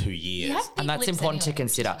 2 years. And that's important to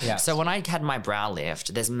consider. Yeah. So when I had my brow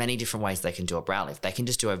lift, there's many different ways they can do a brow lift. They can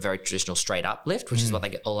just do a very traditional straight up lift, which is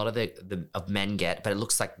what a lot of of men get, but it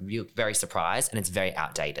looks like you're very surprised and it's very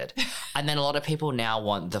outdated. And then a lot of people now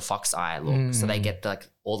want the fox eye look. So they get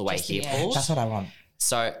all the way Just here the pulled. That's what I want.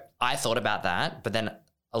 So I thought about that, but then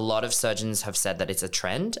a lot of surgeons have said that it's a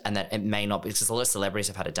trend and that it may not, because a lot of celebrities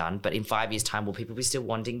have had it done, but in 5 years' time, will people be still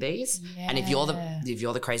wanting these? Yeah. And if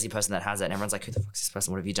you're the crazy person that has it and everyone's like, who the fuck is this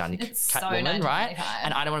person? What have you done? It's Catwoman, so right? 1995.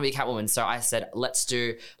 And I don't want to be Catwoman. So I said, let's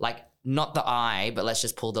do not the eye, but let's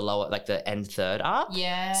just pull the lower, the end third up.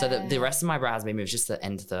 Yeah. So that the rest of my brow has been moved, just the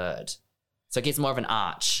end third. So it gives more of an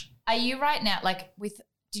arch. Are you right now,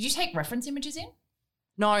 did you take reference images in?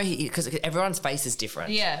 No, because everyone's face is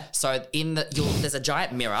different. Yeah. So there's a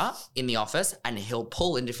giant mirror in the office, and he'll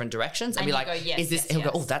pull in different directions and be like, go, yes, "Is this?" yes, He'll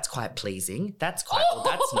go, yes. "Oh, that's quite pleasing. That's quite. Oh,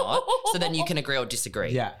 that's not." So then you can agree or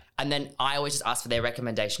disagree. Yeah. And then I always just ask for their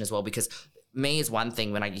recommendation as well, because me is one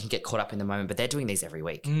thing when you can get caught up in the moment, but they're doing these every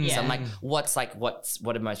week. Yeah. So I'm like, what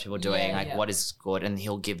are most people doing? Yeah. What is good? And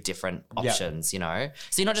he'll give different options. So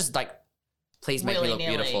you're not just please make me look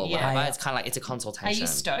Willy-nilly, beautiful. yeah. Whatever. It's kind of it's a consultation. Are you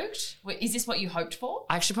stoked? Is this what you hoped for?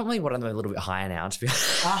 I actually probably want them a little bit higher now, to be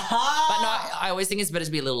honest. But no, I always think it's better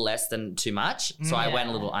to be a little less than too much. So I went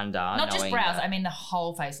a little under. Not just brows, I mean the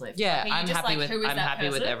whole facelift. Yeah, Are you I'm just happy who is that happy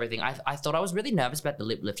with person? everything. I thought I was really nervous about the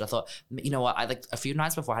lip lift. I thought, you know what? A few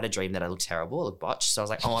nights before I had a dream that I looked terrible, I looked botched. So I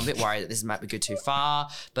was like, I'm a bit worried that this might be go too far.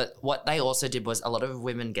 But what they also did was a lot of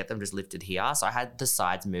women get them just lifted here. So I had the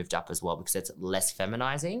sides moved up as well because it's less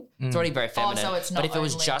feminizing. It's already very feminine. So it's not but if it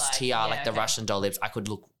was only just here, the Russian doll lips, I could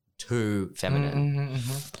look too feminine.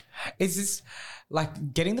 Is this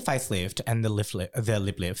getting the facelift and the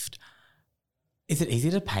lip lift? Is it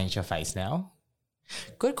easy to paint your face now?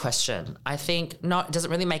 Good question. I think no, it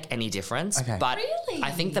doesn't really make any difference. Okay. But Really?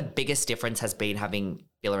 I think the biggest difference has been having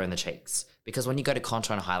filler in the cheeks, because when you go to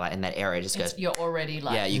contour and highlight in that area, it just goes. You're already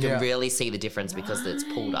You can really see the difference because it's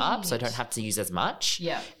pulled up, so I don't have to use as much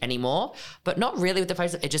anymore. But not really with the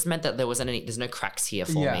face. It just meant that there's no cracks here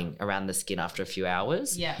forming around the skin after a few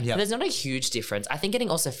hours. Yeah. So there's not a huge difference. I think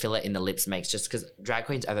getting also filler in the lips makes, just because drag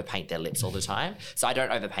queens overpaint their lips all the time. So I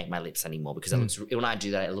don't overpaint my lips anymore because it looks, when I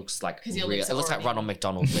do that, it looks like your real. lips It looks like already- Ronald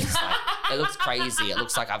McDonald lips. It looks crazy. It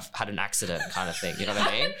looks like I've had an accident kind of thing. You know what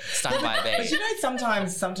I mean? Stung by a bee. But you know,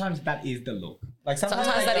 sometimes that is the look. Sometimes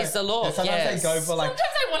that is the look, Sometimes yes. they go for Sometimes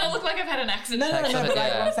I want to look like I've had an accident. No, but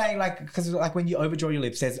Yeah. I'm saying because when you overdraw your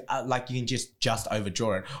lips, there's you can just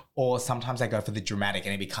overdraw it, or sometimes they go for the dramatic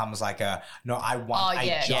and it becomes I want a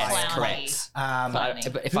giant. Yes, clowny.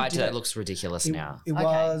 correct. But if Who I did do that, it? it looks ridiculous now. It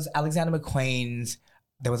was Alexander McQueen's.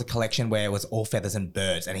 There was a collection where it was all feathers and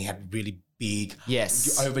birds, and he had really big,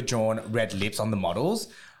 overdrawn red lips on the models.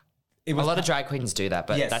 It was A lot of drag queens do that,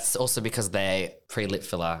 but Yes. that's also because they're pre-lip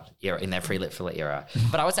filler era, in their pre-lip filler era.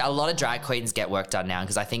 But I would say a lot of drag queens get work done now,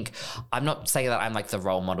 because I think, I'm not saying that I'm the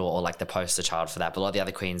role model or the poster child for that, but a lot of the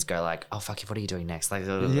other queens go oh fuck, what are you doing next?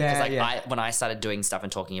 When I started doing stuff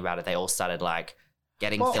and talking about it, they all started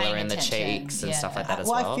getting filler paying in the attention. cheeks and stuff like that as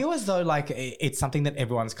well, well. I feel as though it's something that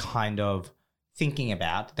everyone's kind of thinking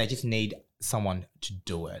about. They just need someone to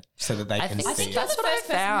do it so that they can see. I think it. that's what I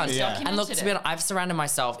found. Yeah. And look, to be honest, I've surrounded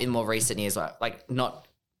myself in more recent years, not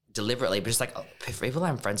deliberately, but just people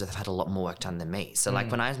I'm friends with have had a lot more work done than me. So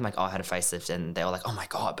when I was I had a facelift, and they were like, oh my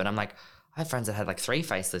God. But I'm like, I have friends that had like 3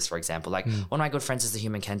 facelifts, for example. Like one of my good friends is the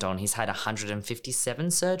human Ken Don. He's had 157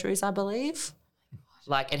 surgeries, I believe.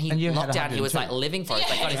 Like, and you had lockdown, he was 102. like living for it.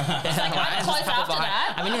 Like, got his, I'm close after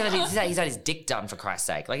that. I mean, he's had his dick done, for Christ's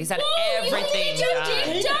sake. Like, he's had everything You done.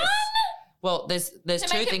 did done? Well, there's To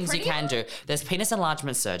 2 make it things you can prettier? do. There's penis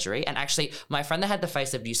enlargement surgery, and actually, my friend that had the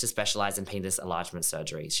facelift used to specialize in penis enlargement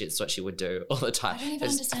surgery. It's what she would do all the time. I don't even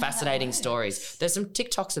There's understand how that fascinating works. stories. There's some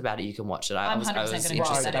TikToks about it. You can watch it. I I'm was 100% gonna interested watch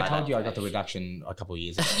Well, it. by I told that. you I got the reduction a couple of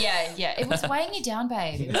years ago. Yeah. It was weighing you down,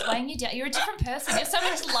 babe. It was weighing you down. You're a different person. You're so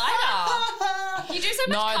much lighter. You do so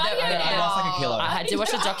much cardio I now. lost like a kilo. I had to watch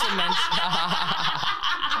a documentary.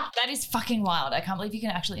 That is fucking wild. I can't believe you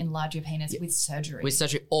can actually enlarge your penis with surgery. With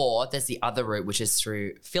surgery, or there's the other route, which is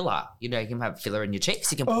through filler. You know, you can have filler in your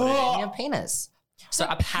cheeks. You can put it in your penis. So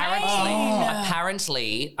apparently,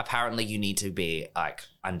 you need to be like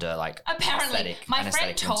under like Apparently. My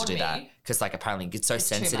friend told to do me- that because like apparently it's so too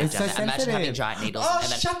sensitive much. down It's so there. Imagine having sensitive. giant needles Oh,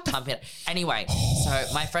 and then shut the pumping it. Anyway, so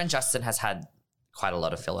my friend Justin has had quite a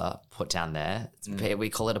lot of filler put down there. We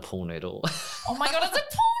call it a pool noodle. Oh my God, it's a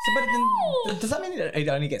But pool. then, does that mean it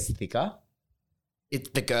only gets thicker?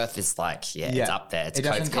 The girth is like, it's Yeah. up there. It's It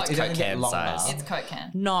doesn't Coke get- it doesn't get can longer. size. It's Coke can.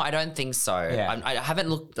 No, I don't think so. Yeah. I haven't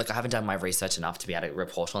looked, like I haven't done my research enough to be able to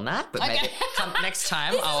report on that. But Okay. maybe next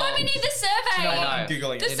time This is why we need the survey. know what? I'm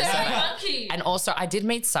Googling The it. survey monkey. And also, I did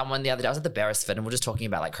meet someone the other day. I was at the Beresford and we're just talking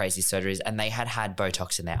about like crazy surgeries, and they had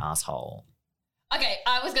Botox in their asshole. Okay,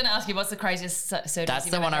 I was going to ask you, what's the craziest surgery? That's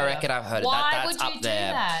the one I reckon I've heard. Why That's would you up do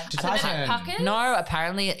there. that? To For the tighten. puckers? No,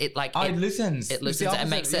 apparently it like Oh, it loosens. It It's loosens the it and opposite,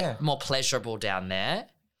 makes it yeah. more pleasurable down there.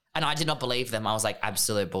 And I did not believe them. I was like,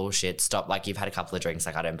 absolute bullshit. Stop. Like, you've had a couple of drinks.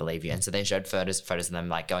 Like, I don't believe you. And so they showed photos of them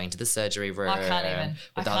like going to the surgery room. I can't even. with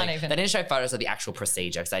I the whole can't thing. even. They didn't show photos of the actual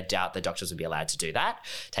procedure because I doubt the doctors would be allowed to do that,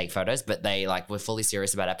 take photos. But they like were fully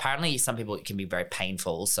serious about it. Apparently, some people it can be very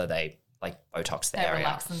painful, so they like Botox the They area.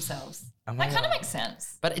 relax themselves. Oh That kind of makes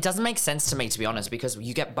sense. But it doesn't make sense to me, to be honest, because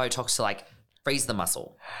you get Botox to like freeze the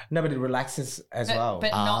muscle. No, but it relaxes as But, well.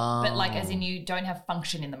 but not, but like as in you don't have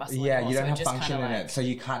function in the muscle yeah, anymore, you don't so it have just function kinda in like- it, so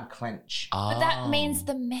you can't clench. But that means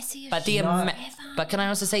the messiest But the shit ama- ever. but can I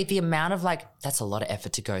also say the amount of like that's a lot of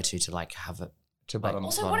effort to go to like have it. To bottom.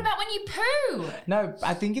 Also, what about when you poo? No,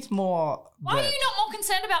 I think it's more. Why are you not more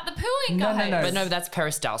concerned about the pooing, No, guys? no. But no, that's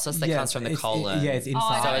peristalsis that comes from the colon. Yeah, it's Oh, I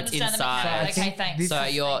inside. don't So it's understand the inside. mechanics. Okay, think thanks. this- So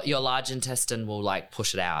your large intestine will like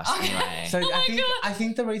push it out anyway. So Oh my God. I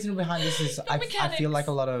think the reason behind this is I mechanics. feel like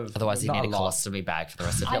a lot of Otherwise, you not need a lot. colostomy bag for the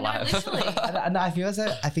rest of I your know, life. literally. And I feel as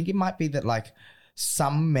though I think it might be that like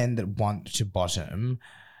some men that want to bottom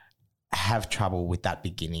have trouble with that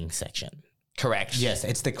beginning section. Correct. Yes,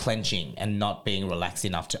 it's the clenching and not being relaxed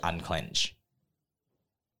enough to unclench.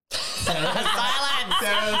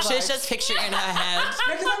 Silence. She's just picturing in her head.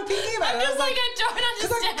 Because I'm thinking about it. I was It's like I don't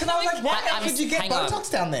understand. because I was like, why I'm could you get hang on.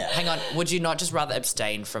 Botox down there? Hang on, would you not just rather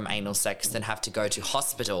abstain from anal sex than have to go to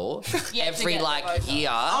hospital Yeah, to every get the like Botox. year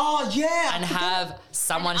Oh yeah, and have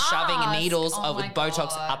someone And shoving ask. needles Oh with my Botox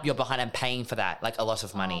God. up your behind and paying for that, like a lot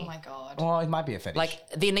of money? Oh my god. Well, it might be a fetish. Like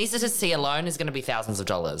the anaesthetist alone is going to be thousands of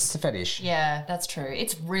dollars. it's a fetish. Yeah, that's true.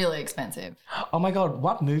 It's really expensive. Oh my god,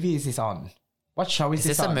 what movie is this on? What show is Is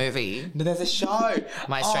this a on? movie? No, there's a show.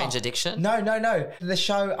 My Strange Addiction? No. The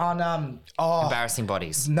show on Embarrassing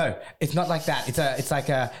Bodies. No, it's not like that. It's like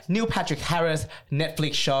a Neil Patrick Harris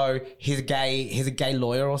Netflix show. He's a gay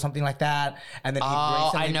lawyer or something like that. And then he Oh,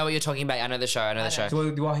 recently, I know what you're talking about. I know the show. I know the show.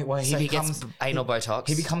 Well, he So he becomes gets anal Botox.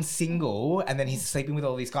 He becomes single, and then he's sleeping with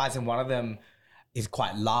all these guys, and one of them is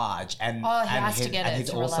quite large, and Oh, he and has to get and it he's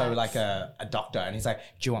to also relax. like a doctor, and he's like,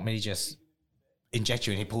 "Do you want me to just inject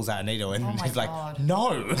you?" And he pulls out a needle, and Oh my he's like, God.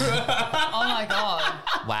 "No." Oh my god.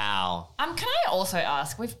 Wow. Can I also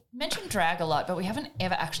ask? We've mentioned drag a lot, but we haven't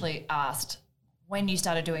ever actually asked when you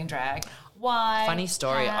started doing drag. Why? Funny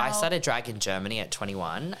story. I How? started drag in Germany at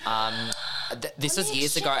 21. This was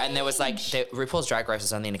years ago, and there was like RuPaul's Drag Race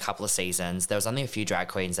was only in a couple of seasons. There was only a few drag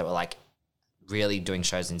queens that were like really doing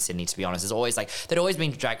shows in Sydney. To be honest, there's always like there'd always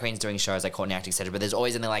been drag queens doing shows like Courtney Act, etc. But there's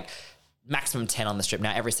always only like maximum 10 on the strip.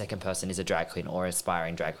 Now every second person is a drag queen or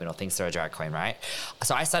aspiring drag queen or thinks they're a drag queen, right?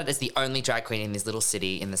 So I started as the only drag queen in this little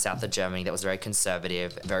city in the south of Germany that was very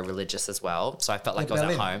conservative, very religious as well. So I felt like I was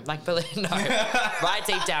Berlin. at home. Like Berlin, no. Right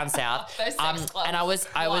deep down south. Those sex clubs. And I was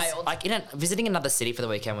Wild. like visiting another city for the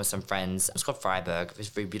weekend with some friends. It was called Freiburg. It was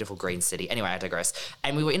a very beautiful green city. Anyway, I digress.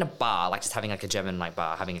 And we were in a bar, like just having like a German like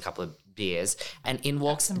bar, having a couple of beers. And in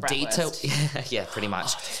walks Some Dieter. bratwurst. Yeah, pretty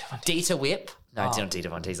much. Dieter Whip. No, it's not Dieter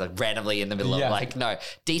Von Teese, like randomly in the middle Yeah. of like, no.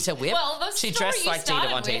 Dieter Whip. Well, the she story dressed you like Dieter started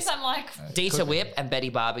Von with, Teese. I'm like, Dieter Whip and Betty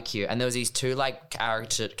Barbecue. And there was these two like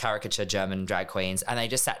caricature German drag queens. And they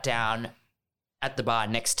just sat down at the bar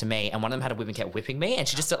next to me, and one of them had a whip and kept whipping me, and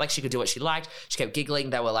she just felt like she could do what she liked. She kept giggling.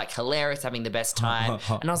 They were like hilarious, having the best time.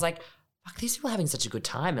 And I was like, fuck, these people are having such a good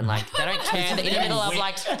time, and like they don't care. They're in the middle of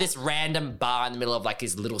like this random bar in the middle of like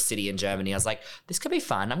this little city in Germany. I was like, this could be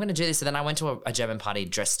fun. I'm going to do this. So then I went to a German party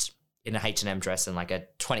dressed in a H&M dress and like a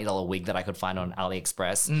 $20 wig that I could find on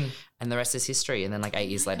AliExpress, and the rest is history. And then like 8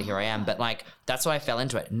 years later, here I am. But like that's why I fell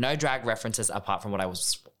into it. No drag references apart from what I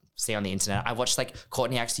was see on the internet. I watched like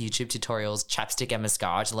Courtney Act's YouTube tutorials, chapstick and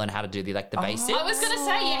mascara to learn how to do the basics. I was gonna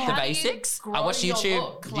say, yeah, the basics. I watched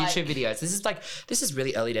YouTube videos. This is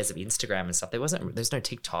really early days of Instagram and stuff. There's no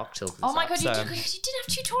TikTok till. Oh my god, you did have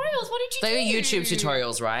tutorials. What did you do? They were YouTube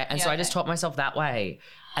tutorials, right? And so I just taught myself that way.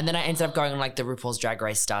 And then I ended up going on like the RuPaul's Drag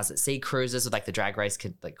Race Stars at Sea cruises with like the Drag Race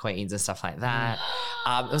like queens and stuff like that.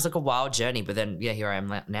 It was like a wild journey, but then here I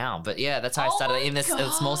am now. But yeah, that's how I started in this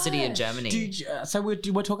small city in Germany. So we're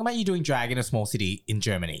talking about you doing drag in a small city in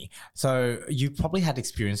Germany. So you've probably had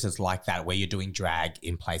experiences like that where you're doing drag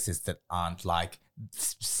in places that aren't like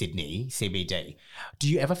Sydney CBD. Do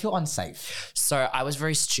you ever feel unsafe? So I was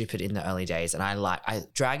very stupid in the early days, and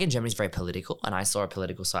drag in Germany is very political, and I saw a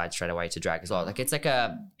political side straight away to drag as well. Like it's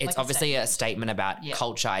it's obviously a statement about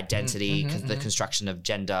culture, identity, the construction of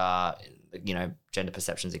gender, gender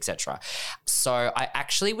perceptions, etc. So I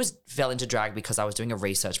actually fell into drag because I was doing a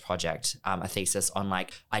research project, a thesis on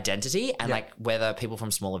like identity and like whether people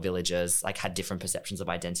from smaller villages like had different perceptions of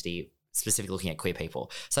identity, specifically looking at queer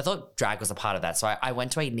people. So I thought drag was a part of that. So I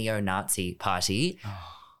went to a neo-Nazi party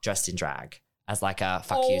dressed in drag as like a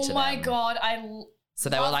fuck you to them. Oh my God. So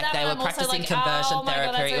they were practicing conversion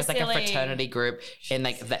therapy. It was like a fraternity group, and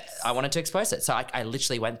like I wanted to expose it. So I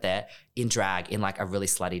literally went there in drag in like a really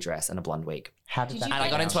slutty dress and a blonde wig. How did that? And I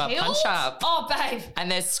got into a punch up. Oh, babe. And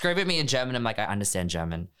they're screaming at me in German. I'm like, I understand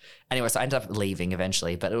German. Anyway, so I ended up leaving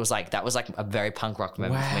eventually. But that was like a very punk rock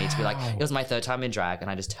moment for me to be like, it was my third time in drag, and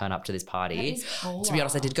I just turn up to this party. To be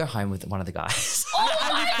honest, I did go home with one of the guys. I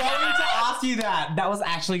was going to ask you that. That was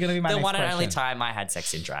actually going to be my next question. The one and only time I had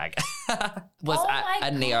sex in drag was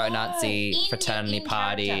at a neo-Nazi fraternity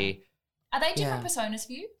party. Character. Are they different personas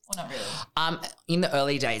for you or not really? In the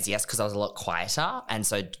early days, yes, because I was a lot quieter. And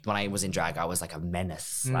so when I was in drag, I was like a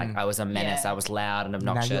menace. Like I was a menace. I was loud and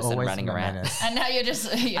obnoxious and running around. And now you're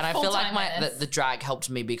just and I feel like the drag helped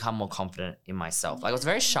me become more confident in myself. Like I was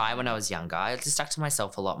very shy when I was younger. I just stuck to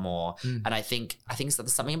myself a lot more. And I think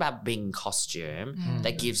there's something about being in costume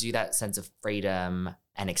that gives you that sense of freedom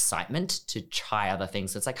and excitement to try other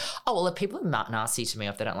things. So it's like, oh, well, if people are nasty to me,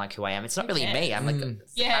 if they don't like who I am, it's not really me. I'm like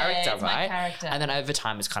it's the character, it's right? My character. And then over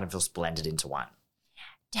time, it's kind of just blended into one.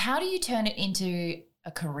 How do you turn it into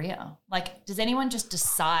a career? Like, does anyone just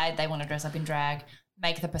decide they want to dress up in drag,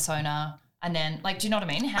 make the persona, and then, like, do you know what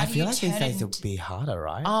I mean? I feel like these days it'll be harder,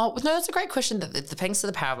 right? Oh, no, that's a great question. Thanks to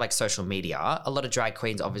the power of like social media, a lot of drag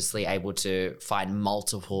queens obviously able to find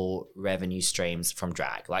multiple revenue streams from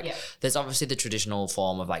drag. Like there's obviously the traditional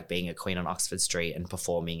form of like being a queen on Oxford Street and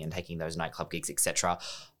performing and taking those nightclub gigs, etc.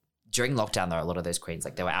 During lockdown, though, a lot of those queens,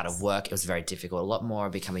 like they were out of work. It was very difficult. A lot more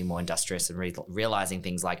becoming more industrious and realizing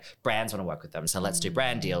things like brands want to work with them. So let's do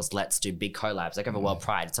brand deals. Let's do big collabs. Like over World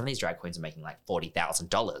Pride, some of these drag queens are making like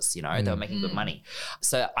 $40,000, they were making good money.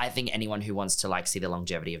 So I think anyone who wants to like see the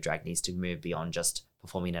longevity of drag needs to move beyond just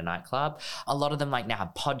performing in a nightclub. A lot of them like now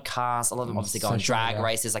have podcasts. A lot of them obviously go on drag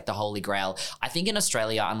races, like the Holy Grail. I think in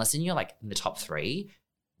Australia, unless you're like in the top 3,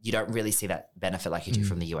 you don't really see that benefit like you do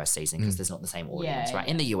from the US season because there's not the same audience, right?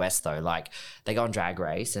 In the US though, like they go on Drag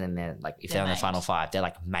Race and then they're like, if they're in the final 5, they're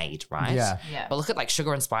like made, right? Yeah. But look at like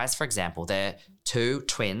Sugar and Spice, for example. They're 2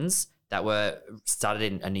 twins that were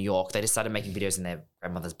started in New York. They just started making videos in their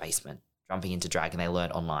grandmother's basement, jumping into drag, and they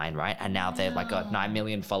learned online, right? And now they've like got 9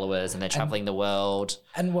 million followers and they're traveling the world.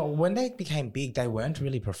 And well, when they became big, they weren't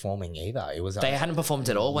really performing either. It was they hadn't performed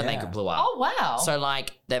at all when they blew up. Oh wow! So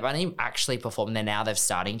like they've only actually performed. Now they're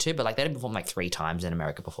starting to, but like they didn't perform like 3 times in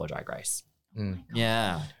America before Drag Race.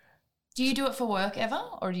 Yeah. Do you do it for work ever,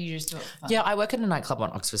 or do you just do it for fun? Yeah, I work at a nightclub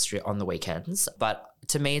on Oxford Street on the weekends, but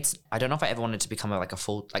to me, I don't know if I ever wanted to become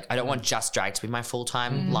I don't want just drag to be my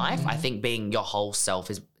full-time life. I think being your whole self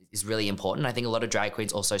is really important. I think a lot of drag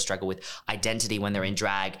queens also struggle with identity when they're in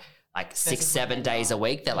drag, like 6-7 days a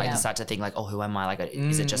week. That like start to think like, oh, who am I? Like,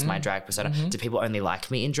 is it just my drag persona? Do people only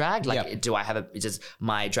like me in drag? Like, do I have does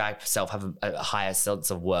my drag self have a higher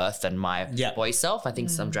sense of worth than my boy self? I think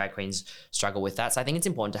some drag queens struggle with that. So I think it's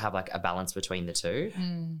important to have like a balance between the two.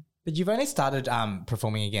 But you've only started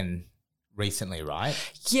performing again recently, right?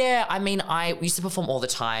 Yeah, I mean, I used to perform all the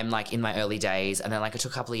time, like in my early days, and then like it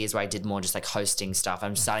took a couple of years where I did more just like hosting stuff.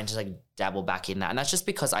 I'm starting to like dabble back in that, and that's just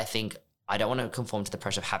because I think I don't want to conform to the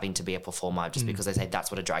pressure of having to be a performer just because they say that's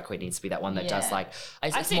what a drag queen needs to be, that one that does like,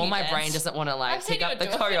 it's more my brain doesn't want to like pick up the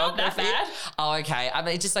choreography. Oh, okay. I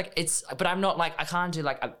mean, it's just like, but I'm not like, I can't do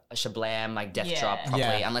like a shablam, like death drop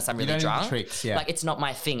properly unless I'm really drunk. Tricks, Like it's not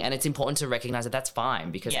my thing. And it's important to recognize that that's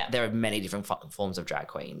fine because there are many different forms of drag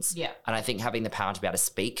queens. Yeah. And I think having the power to be able to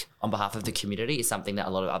speak on behalf of the community is something that a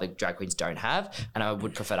lot of other drag queens don't have. And I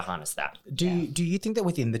would prefer to harness that. Do you think that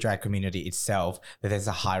within the drag community itself that there's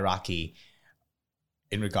a hierarchy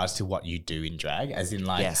in regards to what you do in drag, as in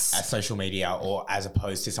like as social media, or as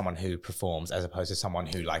opposed to someone who performs, as opposed to someone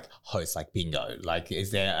who like hosts like bingo? Like,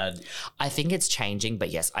 is there a... I think it's changing, but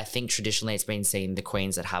yes, I think traditionally it's been seen the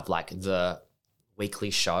queens that have like the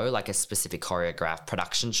weekly show, like a specific choreographed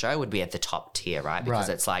production show would be at the top tier, right? Because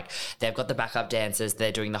it's like they've got the backup dancers,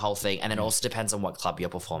 they're doing the whole thing. And it also depends on what club you're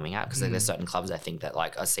performing at, because like, there's certain clubs I think that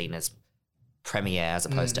like are seen as premiere as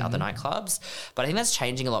opposed to other nightclubs. But I think that's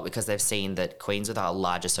changing a lot because they've seen that queens with a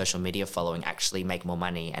larger social media following actually make more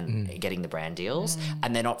money and getting the brand deals,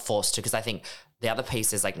 and they're not forced to, because I think the other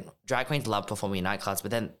piece is like drag queens love performing in nightclubs,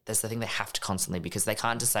 but then there's the thing they have to constantly, because they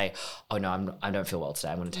can't just say, oh no, I don't feel well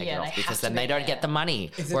today, I'm going to take it off, because then they don't get the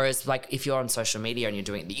money. Whereas like if you're on social media and you're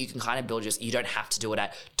doing it, you can kind of build you don't have to do it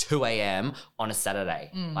at 2 a.m. on a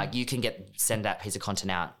Saturday. Like you can send that piece of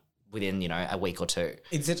content out within, a week or two.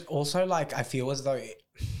 Is it also like, I feel as though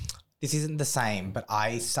this isn't the same, but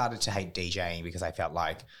I started to hate DJing because I felt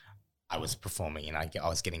like I was performing and I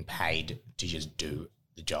was getting paid to just do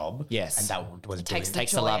the job. Yes. And that was takes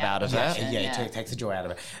the love out of it. It takes the joy out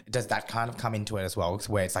of it. Does that kind of come into it as well?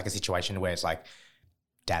 Where it's like a situation where it's like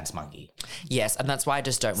dance monkey. Yes, and that's why I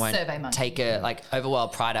just don't want to take a, like over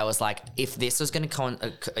World Pride, I was like, if this was going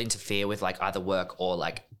to interfere with like either work or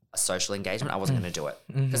like a social engagement, I wasn't going to do it.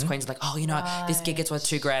 Because Queen's like, oh, this gig gets worth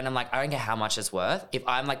 $2,000. I'm like, I don't care how much it's worth. If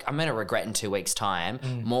I'm like, I'm going to regret in 2 weeks' time,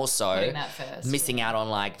 more so missing out on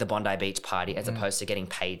like the Bondi Beach party as opposed to getting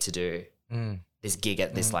paid to do this gig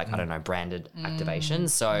at this like, I don't know, branded activation.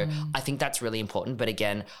 So I think that's really important. But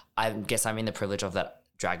again, I guess I'm in the privilege of that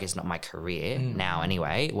drag is not my career now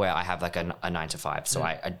anyway, where I have like a 9 to 5. So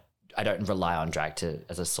I don't rely on drag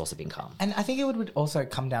as a source of income. And I think it would also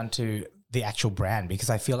come down to the actual brand, because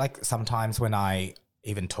I feel like sometimes when I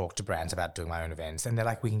even talk to brands about doing my own events and they're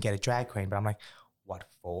like, we can get a drag queen, but I'm like, what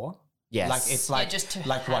for? Yes. Like, it's like, just to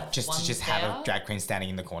have a drag queen standing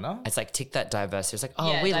in the corner. It's like tick that diversity. It's like,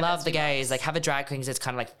 oh, we love the gays. Like have a drag queen because it's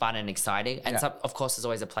kind of like fun and exciting. And so, of course, there's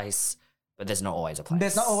always a place, but there's not always a place.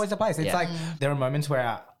 There's not always a place. It's like there are moments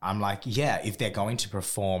where I'm like, if they're going to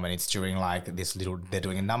perform and it's during like they're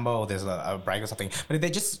doing a number or there's a break or something, but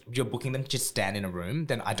if you're booking them to just stand in a room,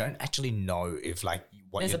 then I don't actually know if like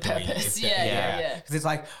what there's you're a doing. Purpose. Because it's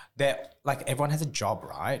like everyone has a job,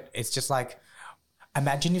 right? It's just like,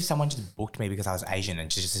 imagine if someone just booked me because I was Asian and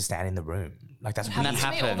just to stand in the room. Like that's happens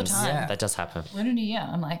to me all the time. Yeah. That does happen. Lunar New Year,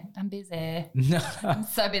 I'm like, I'm busy. I'm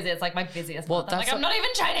so busy. It's like my busiest month. I'm like, I'm not even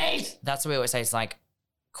Chinese. That's what we always say. It's like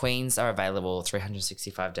queens are available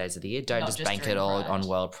 365 days of the year. Don't just bank it all on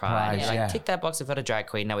World Pride. Like tick that box. We've got a drag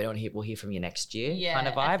queen. No, we'll hear from you next year kind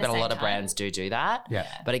of vibe. And a lot of brands do that. Yeah.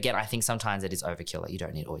 But again, I think sometimes it is overkill. Like you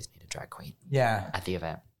don't always need a drag queen at the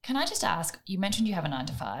event. Can I just ask, you mentioned you have a 9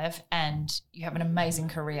 to 5 and you have an amazing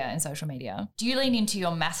career in social media. Do you lean into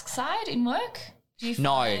your mask side in work?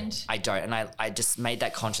 No, I don't. And I just made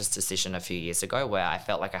that conscious decision a few years ago where I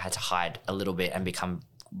felt like I had to hide a little bit and become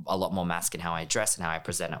a lot more mask in how I dress and how I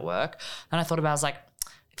present at work. And I thought about, I was like,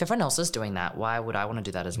 if everyone else is doing that, why would I want to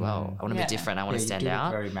do that as well? I want to be different. I want to stand out.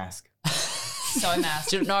 Very mask. So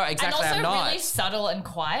masked. No, exactly. And I'm also not. really subtle and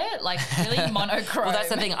quiet, like really monochrome. Well, that's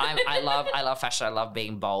the thing. I love fashion. I love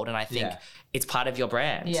being bold, and I think it's part of your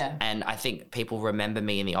brand. Yeah. And I think people remember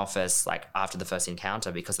me in the office like after the first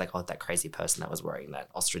encounter because like, oh, that crazy person that was wearing that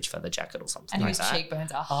ostrich feather jacket or something and like whose that.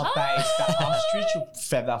 cheekbones are hot. Babe, the ostrich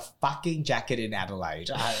feather fucking jacket in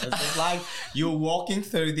Adelaide. It's like you're walking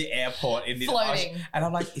through the airport in this floating, and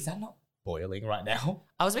I'm like, is that not boiling right now?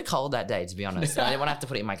 I was a bit cold that day, to be honest. I didn't want to have to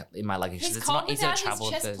put it in my luggage because it's not easy to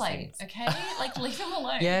travel his with chest plate, okay? Like leave him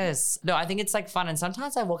alone. Yes. No, I think it's like fun. And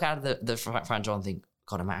sometimes I walk out of the front door and think,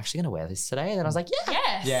 God, am I actually going to wear this today? And then I was like,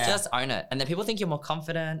 yeah. Just own it. And then people think you're more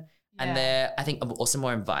confident. And they're, I think, also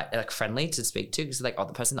more friendly to speak to because like, oh,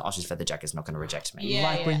 the person in the ostrich feather jacket is not going to reject me. Yeah,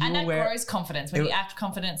 like when and that grows confidence. When you act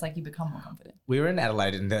confident, it's like you become more confident. We were in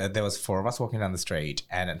Adelaide and there was 4 of us walking down the street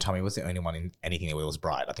and Tommy was the only one in anything that was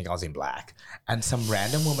bright. I think I was in black. And some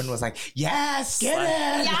random woman was like, yes, get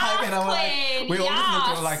it! Yes, and I'm like, we all just looked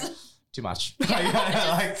at her like, too much.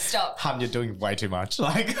 Like, Stop. Hun, you're doing way too much.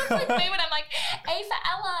 Like Like me when I'm like, A for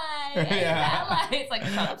ally, A for ally. It's like,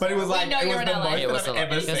 shut up. But it was We like, know it you're was an the ally. most It was, I've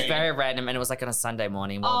ever it was seen. very random, and it was like on a Sunday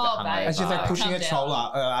morning. We were Oh, a bit babe. hungover. And she's like pushing Calm a down.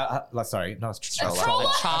 stroller. Sorry, not a stroller. stroller?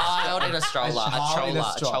 A child in a stroller.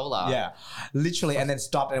 A chola. Yeah, literally, and then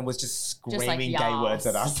stopped and was just screaming like, gay yes. words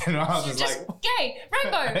at us. And I was just Just like, gay,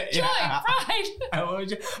 rainbow, joy, Yeah.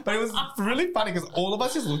 pride. but it was really funny because all of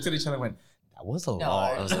us just looked at each other and went, that was a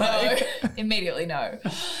lot. No. Immediately no.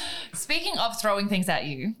 Speaking of throwing things at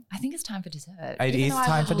you, I think it's time for dessert. It Even is though I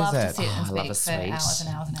time would for love dessert. To sit and Oh, I love speak a for sweet. hours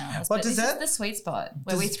and hours and hours. Well, but this dessert- is the sweet spot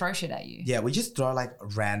where we throw shit at you. Yeah, we just throw like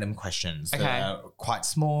random questions. Okay. That are quite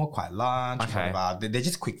small, quite large, Okay. whatever. They're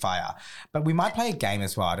just quick fire. But we might play a game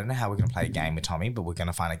as well. I don't know how we're going to play a game with Tommy, but we're going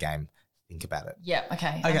to find a game. Think about it. Yeah,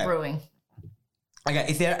 okay. Okay. I'm brewing. Okay,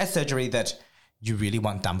 is there a surgery that you really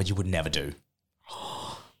want done but you would never do?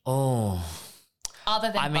 Oh. Other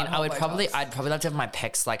than I mean, butthole I'd probably Botox. like to have my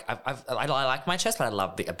pecs. Like, I like my chest, but I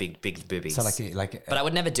love a big boobies. So like But I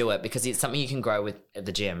would never do it because it's something you can grow with at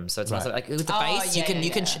the gym. So it's not Right. like with the Oh, face, yeah,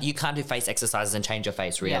 you can't do face exercises and change your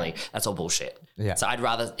face. Really, Yeah. that's all bullshit. Yeah. So I'd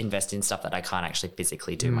rather invest in stuff that I can't actually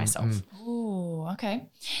physically do myself. Ooh, okay.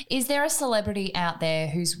 Is there a celebrity out there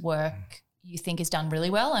whose work you think is done really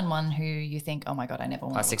well and one who you think, oh my God, I never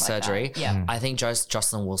want Plastic to look like surgery. that? Yeah. I think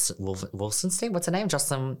Jocelyn Wilsonstein. What's her name?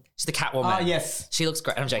 Jocelyn. She's the Catwoman. Oh, yes. She looks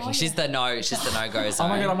great. I'm joking. She's the no go zone. Oh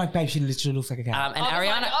my God, I'm like, babe, she literally looks like a cat. And I was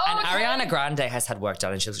Ariana like, oh, okay. Ariana Grande has had work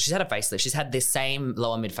done, and she's had a facelift. She's had this same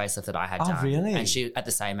lower mid facelift that I had Oh, done. really? And she at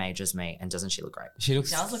the same age as me, and doesn't she look great? She looks.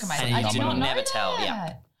 She does look amazing. And I you did can not know never that. tell,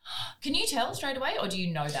 yeah. Can you tell straight away or do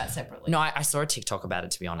you know that separately? No, I saw a TikTok about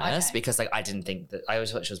it, to be honest, Okay. because like I didn't think that I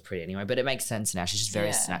always thought she was pretty anyway, but it makes sense now. She's just very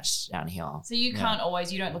Yeah. snatched down here. So you can't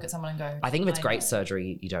always, you don't look at someone and go, I think if it's I great know.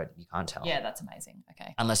 surgery, you can't tell. Yeah, that's amazing.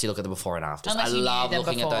 Okay. Unless you look at the before and afters. Unless I you knew love them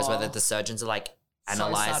looking at those before. whether the surgeons are like So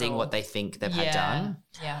analyzing subtle. what they think they've had Yeah. done.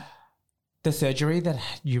 Yeah. The surgery that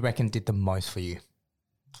you reckon did the most for you?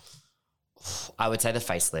 I would say the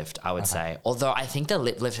facelift, I would say. Although I think the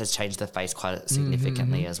lip lift has changed the face quite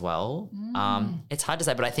significantly as well. It's hard to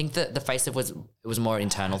say, but I think that the facelift was more an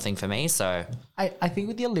internal thing for me. So I think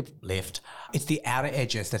with your lip lift, it's the outer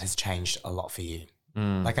edges that has changed a lot for you.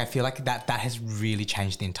 Like I feel like that has really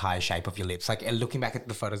changed the entire shape of your lips. Like looking back at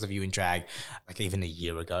the photos of you in drag, like even a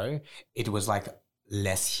year ago, it was like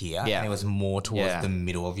less here Yeah. and it was more towards Yeah. the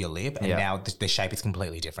middle of your lip. And Yeah. now the shape is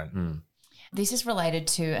completely different. This is related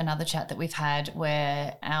to another chat that we've had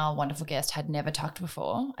where our wonderful guest had never tucked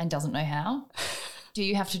before and doesn't know how. Do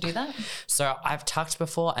you have to do that? So I've tucked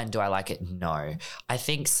before, and do I like it? No. I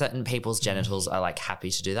think certain people's genitals are like happy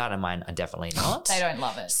to do that, and mine are definitely not. They don't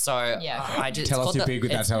love it. So Yeah, okay. I just Tell it's us called you're the- big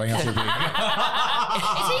without it's- telling us you're big.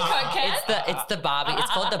 Is he Coke can? It's the Barbie. It's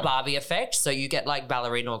called the Barbie effect. So you get like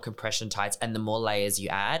ballerina or compression tights, and the more layers you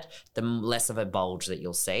add, the less of a bulge that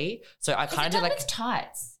you'll see. So I Is it kind of done do like. with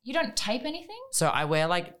tights? You don't tape anything? So I wear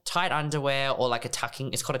like tight underwear or like a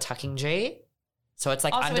tucking. It's called a tucking G. So it's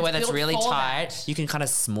like Oh, so underwear it's that's built really for tight. that. You can kind of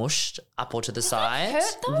smush up or to the Does side. that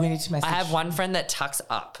hurt though? We need to message. I have one friend that tucks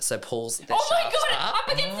up, so pulls. The Oh my shafts God,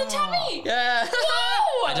 up against the tummy. Yeah.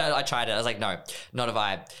 Whoa. I tried it. I was like, no, not a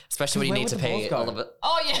vibe. Especially when you Where need would to the balls pee. go? All of it.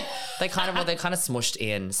 Oh yeah. They kind of smushed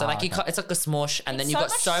in. So like okay. it's like a smush, and then It's you've so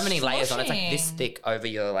got so much many layers on it. It's like this smushing. thick over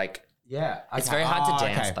your like. Yeah. It's okay. very hard to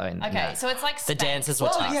dance okay. though. in Okay, that. so it's like The Spanx. dancers were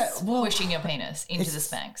Well, tough. yeah, well, Squishing your penis into the it's-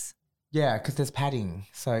 Spanx. Yeah, because there's padding.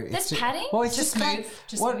 So it's There's just, padding? Well, it's Just just, smooth? like,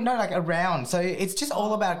 Just well, smooth? no, like around. So it's just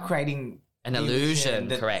all about creating An the illusion,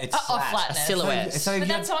 that correct. It's Of flat. flatness. A silhouette. So But if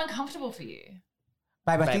that's you're, so uncomfortable for you. babe,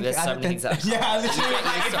 I Babe, think there's so many things that- Yeah, literally You get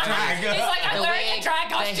like used a to it. drag. He's like, I'm The wearing a wig, drag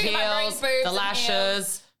the costume, I'm wearing heels, boobs the and heels.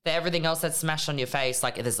 lashes, the everything else that's smashed on your face.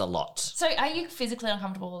 Like there's a lot. So are you physically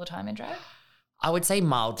uncomfortable all the time in drag? I would say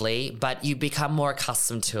mildly, but you become more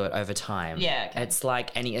accustomed to it over time. Yeah, okay. It's like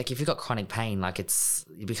if you've got chronic pain, like it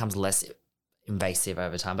becomes less invasive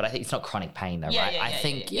over time. But I think it's not chronic pain though, Yeah, right? yeah, I yeah,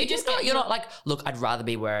 think yeah. You just you're get- not like, look, I'd rather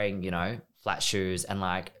be wearing, flat shoes and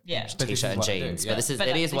like Yeah. But this t-shirt is and what I do, jeans. yeah. But But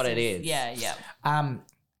it like, is what this it is. Yeah, yeah.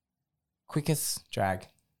 Quickest drag.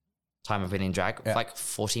 Time I've been in drag, Yeah. like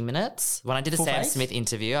 40 minutes. When I did a Full Sam face? Smith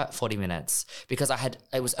interview, 40 minutes. Because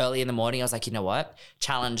it was early in the morning. I was like, you know what?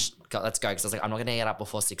 Challenge, let's go. Because I was like, I'm not going to get up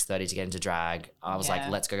before 6:30 to get into drag. I was Yeah. like,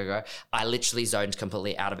 let's go. I literally zoned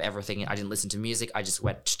completely out of everything. I didn't listen to music. I just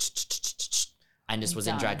went and just was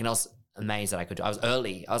in Done. drag. And I was amazed that I could do. I was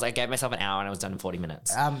early. I gave myself an hour and I was done in 40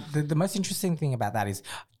 minutes. The most interesting thing about that is,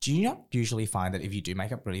 do you not usually find that if you do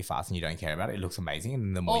makeup really fast and you don't care about it, it looks amazing,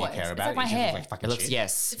 and the more Always. you care It's about like my it hair. just looks like fucking It looks, shit.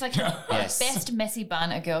 yes. It's like the Yes. best messy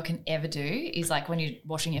bun a girl can ever do is like when you're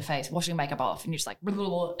washing your face, washing makeup off, and you're just like, blah, blah,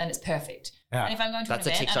 blah, and it's perfect. Yeah. And if I'm going to That's a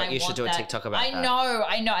an event TikTok. and I You should want do a that- TikTok about I that.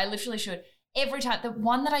 know. I literally should. Every time, the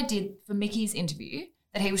one that I did for Mickey's interview,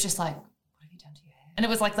 that he was just like, what have you done to your hair? And it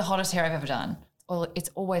was like the hottest hair I've ever done. Well, it's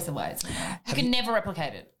always the way. You can never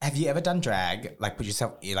replicate it. Have you ever done drag, like put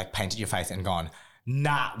yourself, like painted your face and gone,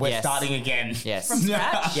 nah, we're Yes. starting again? Yes. From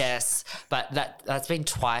scratch? Yes, but that's been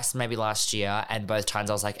twice, maybe last year, and both times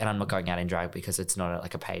I was like, and I'm not going out in drag because it's not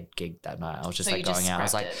like a paid gig that night. I was just So like you just going out. I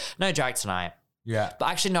was like, scrapped it. no drag tonight. Yeah. But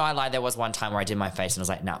actually, no, I lied. There was one time where I did my face and I was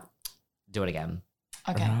like, no, do it again.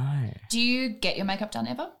 Okay. Right. Do you get your makeup done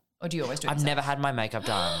ever? Or do you always do it I've yourself? never had my makeup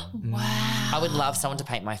done. Wow. I would love someone to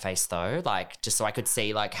paint my face though, like just so I could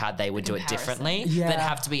see like how they would do it comparison. differently. Yeah. They'd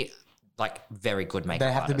have to be like very good makeup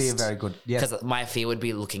They have to be a artists. very good, yes. Because my fear would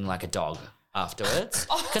be looking like a dog afterwards.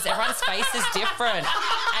 Because everyone's face is different.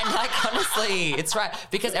 And like honestly, it's right.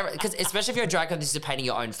 Because especially if you're a drag queen, this is painting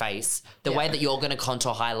your own face, the way that you're going to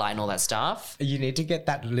contour, highlight and all that stuff. You need to get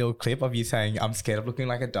that little clip of you saying, I'm scared of looking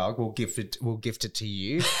like a dog. We'll gift it to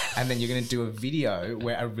you. And then you're going to do a video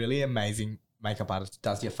where a really amazing makeup artist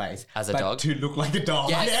does your face. As a but dog? to look like a dog.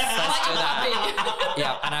 Yes, Yeah. let's do that.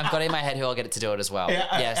 Yeah, and I've got it in my head who I'll get it to do it as well. Yeah.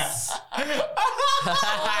 Yes.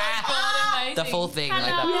 God, The amazing. full thing, like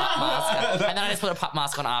that pup mask. And then I just put a pup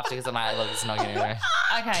mask on after because I'm like, look, it's not going anywhere.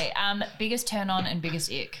 Okay, biggest turn on and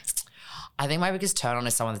biggest ick. I think my biggest turn on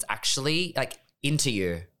is someone that's actually like into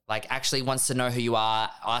you. Like actually wants to know who you are,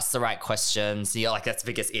 ask the right questions. You're like, that's the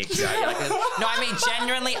biggest ick. Right? You're like, no, I mean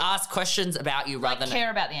genuinely ask questions about you rather Like than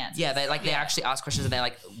care about the answer. yeah. They actually ask questions and they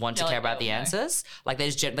like want to They're care like, about the "Oh, no." answers. Like they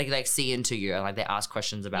just like see into you and like they ask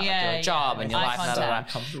questions about Yeah, like your job yeah. and your Eye life. And blah, blah,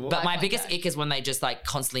 contact. blah. But Eye my biggest contact. ick is when they just like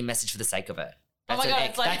constantly message for the sake of it. Oh my That's an God, ick.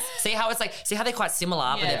 it's like- See how they're quite similar,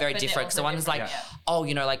 but Yeah, they're very but they're different. Because the also one's like, different, yeah. oh,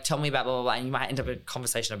 you know, like tell me about blah blah blah, and you might end up in a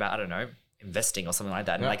conversation about I don't know. Investing or something like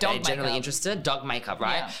that, and like Dog they're generally makeup. interested. Dog makeup,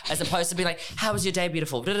 right? Yeah. As opposed to be like, "How was your day,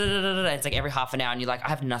 beautiful?" It's like every half an hour, and you're like, "I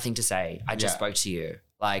have nothing to say. I just Yeah. spoke to you."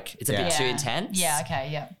 Like it's a Yeah. bit too Yeah. intense. Yeah, okay,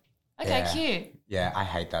 yeah. Okay, Yeah. cute. Yeah, I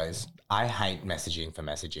hate those. I hate messaging for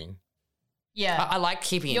messaging. Yeah. I like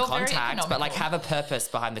keeping You're in very contact, but like economical. have a purpose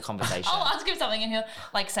behind the conversation. I'll ask him something and he'll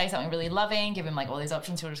like say something really loving, give him like all these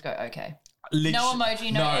options. He'll just go, okay. Lit- No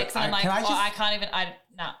emoji, no X. And I'm like, can I well, I just can't even,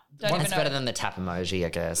 don't It's even better know. than the tap emoji, I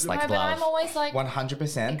guess. Like No, but I'm love. always like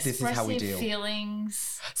 100%. This is how we expressive deal.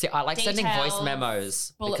 feelings. See, I like sending voice details,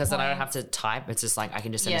 memos bullet because then I don't have points. to type. It's just like I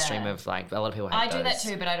can just send a Yeah. stream of like a lot of people hate I do that those.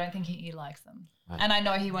 too, but I don't think he likes them. And I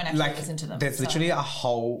know he won't actually Like, listen to them. there's so. literally a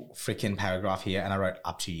whole freaking paragraph here, and I wrote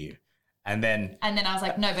up to you. And then, And then I was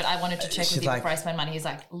like, no, but I wanted to check She's with you like- before I spend money. He's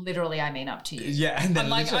like, literally, I mean up to you. yeah, and then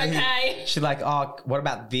I'm like, literally okay. she's like, oh, what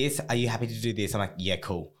about this? Are you happy to do this? I'm like, yeah,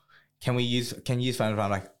 cool. Can you use phone? I'm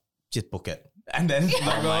like, just book it. And then blah, Oh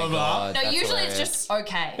blah, my blah, blah. God, No, that's usually hilarious. it's just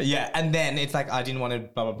okay. Yeah, and then it's like, I didn't want to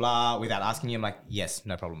blah, blah, blah without asking you. I'm like, yes,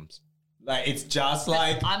 no problems. Like, it's just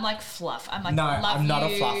like, I'm like fluff. I'm like, no, love I'm not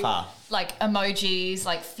you. a fluffer. Like emojis,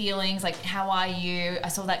 like feelings, like how are you? I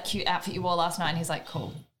saw that cute outfit you wore last night. And he's like,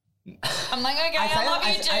 cool. I'm like, okay, I love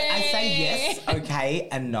you too. I say yes, okay,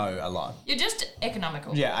 and no a lot. You're just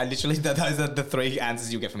economical. Yeah, I literally, those are the three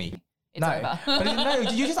answers you get from me. It's no, over. but no,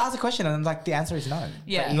 you just ask a question and like the answer is no.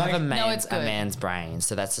 Yeah. You have No, it's a good. man's brain,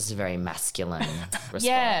 so that's just a very masculine response.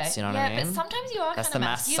 Yeah, You know what yeah, I mean? but sometimes you are That's kind the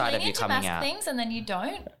of mask you side lean of you into coming mask out. things and then you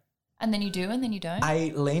don't, and then you do, and then you don't.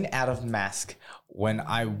 I lean out of mask when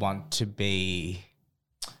I want to be.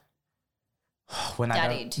 When I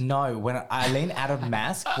Daddied. don't, no, when I lean out of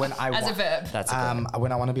mask when I As a want, verb. That's a good one.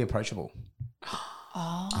 when I want to be approachable.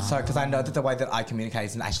 Oh, So because I know that the way that I communicate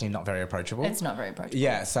is actually not very approachable. it's not very approachable.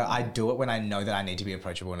 Yeah, so I do it when I know that I need to be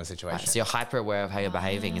approachable in a situation. So you're hyper aware of how you're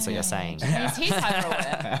behaving, is what you're saying. He's hyper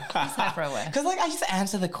aware. He's hyper aware. Because like I just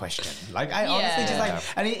answer the question. Like I honestly just Yeah. like,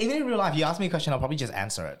 and even in real life, you ask me a question, I'll probably just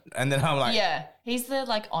answer it, and then I'm like, Yeah, he's the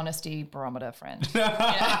like honesty barometer friend.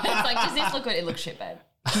 Yeah. It's like, does this look good? It looks shit, babe.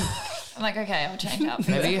 I'm like, okay, I'll change up.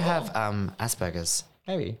 Maybe you have Asperger's.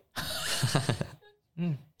 maybe.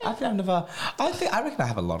 I think I've never. I reckon I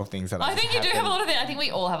have a lot of things that I think you do have a lot of things. I think we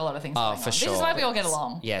all have a lot of things. Oh, going for on. sure. This is why we all get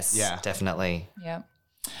along. Yes, Yeah. definitely. Yeah.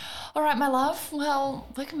 All right, my love. Well,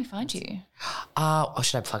 where can we find you?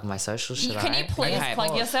 Should I plug my social? Should Can I? you please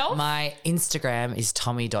plug yourself? My Instagram is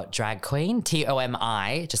tommy.dragqueen,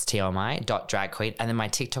 Tomi, just Tomi, .dragqueen. And then my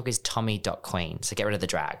TikTok is tommy.queen. So get rid of the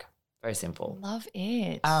drag. Very simple. Love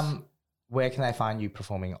it. Where can I find you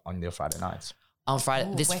performing on your Friday nights? On Friday,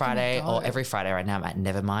 Ooh, this where can we Friday, go? or every Friday right now, I'm at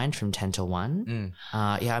Nevermind from 10 till 1.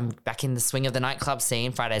 Yeah, I'm back in the swing of the nightclub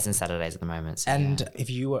scene, Fridays and Saturdays at the moment. So, And if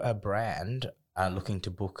you were a brand looking to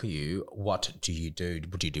book you, what do you do?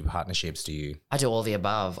 Would you do partnerships? Do you? I do all the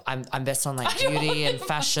above. I'm best on like beauty and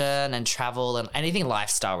fashion and travel, and anything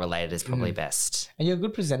lifestyle related is probably best. And you're a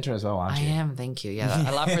good presenter as well, aren't I you? am, thank you. Yeah, I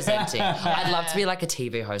love presenting. I'd love to be like a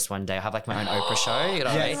TV host one day. I have like my own Oprah show, you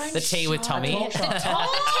know, Yes. right? The Tea with Tommy.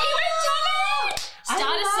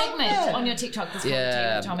 Start a segment on your TikTok that's called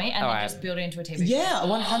Yeah. Tea with Tommy, and All then right. just build it into a TV show. Yeah,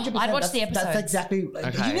 100%. I'd watch the That's episodes. exactly.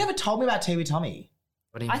 Okay. You never told me about TV Tommy.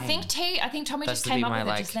 What do you I mean? think Tommy That's just to came be up my, with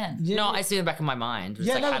like- it just then. Yeah. No, I see in the back of my mind. It's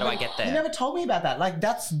like, how do I get there? You never told me about that. Like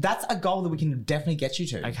that's a goal that we can definitely get you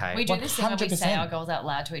to. Okay. We do this thing where we say 100%. our goals out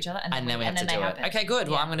loud to each other, and and then we have to they do it. happen. Okay, good.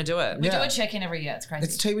 Well, I'm going to do it. We Yeah. do a check-in every year. It's crazy.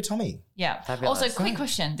 It's tea with Tommy. Yeah. Fabulous. Also, quick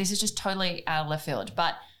question. This is just totally out of left field,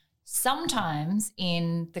 but sometimes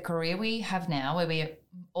in the career we have now, where we are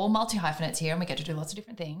all multi-hyphenates here and we get to do lots of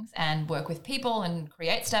different things and work with people and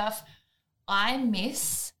create stuff, I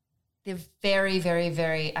miss the very, very,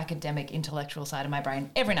 very academic, intellectual side of my brain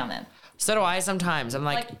every now and then. So do I sometimes. I'm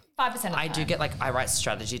like 5% of the I time. do get like, I write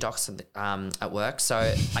strategy docs at work. So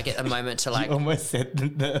I get a moment to like, Almost said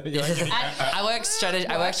I work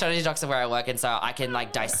strategy docs where I work, and so I can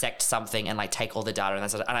like dissect something and like take all the data and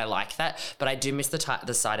that sort of, and I like that. But I do miss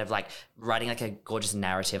the side of like writing like a gorgeous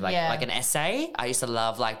narrative, like Yeah. like an essay. I used to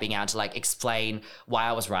love like being able to like explain why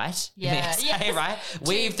I was right in the Yeah. essay, Yes. right?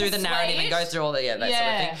 Weave through the narrative and go through all the that sort of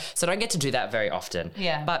Yeah. thing. So I don't get to do that very often.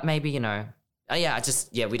 Yeah. But maybe, you know, we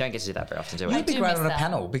don't get to do that very often, do we? You'd be do great miss on a that.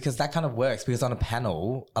 panel because that kind of works. Because on a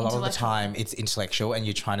panel, a lot of the Intellectual. time it's intellectual and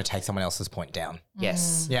you're trying to take someone else's point down.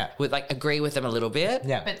 Yes. Yeah. With like agree with them a little bit.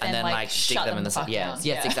 Yeah. But And then like dig shut them in the fuck yeah. down.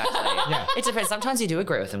 Yes, exactly. Yeah. It depends. Sometimes you do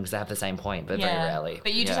agree with them because they have the same point, but very rarely.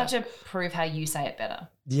 But you just Yeah. have to prove how you say it better.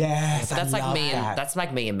 Yes, But that's I like love me. that. That's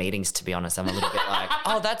like me in meetings. To be honest, I'm a little bit like,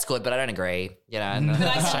 oh, that's good, but I don't agree. You know. And But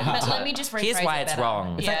that's let me just rephrase Here's why it it's better.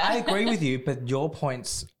 wrong. It's like, I agree with you, but your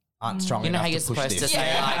points aren't strong You know enough how you're to push supposed to this.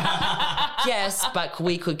 say like, yes, but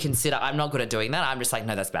we could consider. I'm not good at doing that. I'm just like,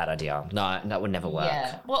 no, that's a bad idea. No, that would never work.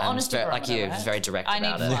 Yeah. Well, I'm honest very, to like you, right? very direct I need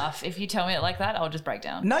about it. fluff. If you tell me it like that, I'll just break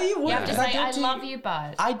down. No, you You wouldn't. have to 'cause say, do it I to you. love you,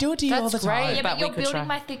 but... I do it to you all the That's time. great. yeah, but but we you're could building try.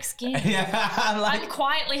 my thick skin. Yeah, I'm like, I'm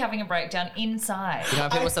quietly having a breakdown inside. You know,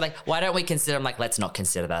 people say like, why don't we consider? I'm like, let's not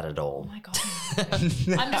consider that at all. Oh my God.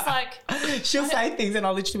 I'm just like... she'll say things and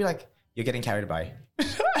I'll literally be like, you're getting carried away.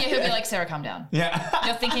 Yeah, he'll be like, Sarah, calm down. Yeah.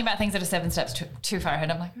 You're thinking about things that are 7 steps too far ahead.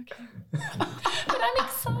 I'm like, okay. But I'm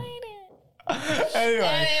excited.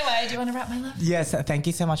 Anyway, do you want to wrap my love? Yes, thank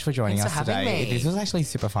you so much for joining Thanks us for having today. me. This was actually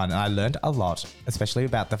super fun and I learned a lot, especially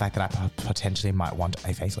about the fact that I potentially might want a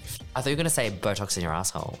facelift. I thought you were going to say Botox in your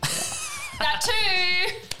asshole. That too.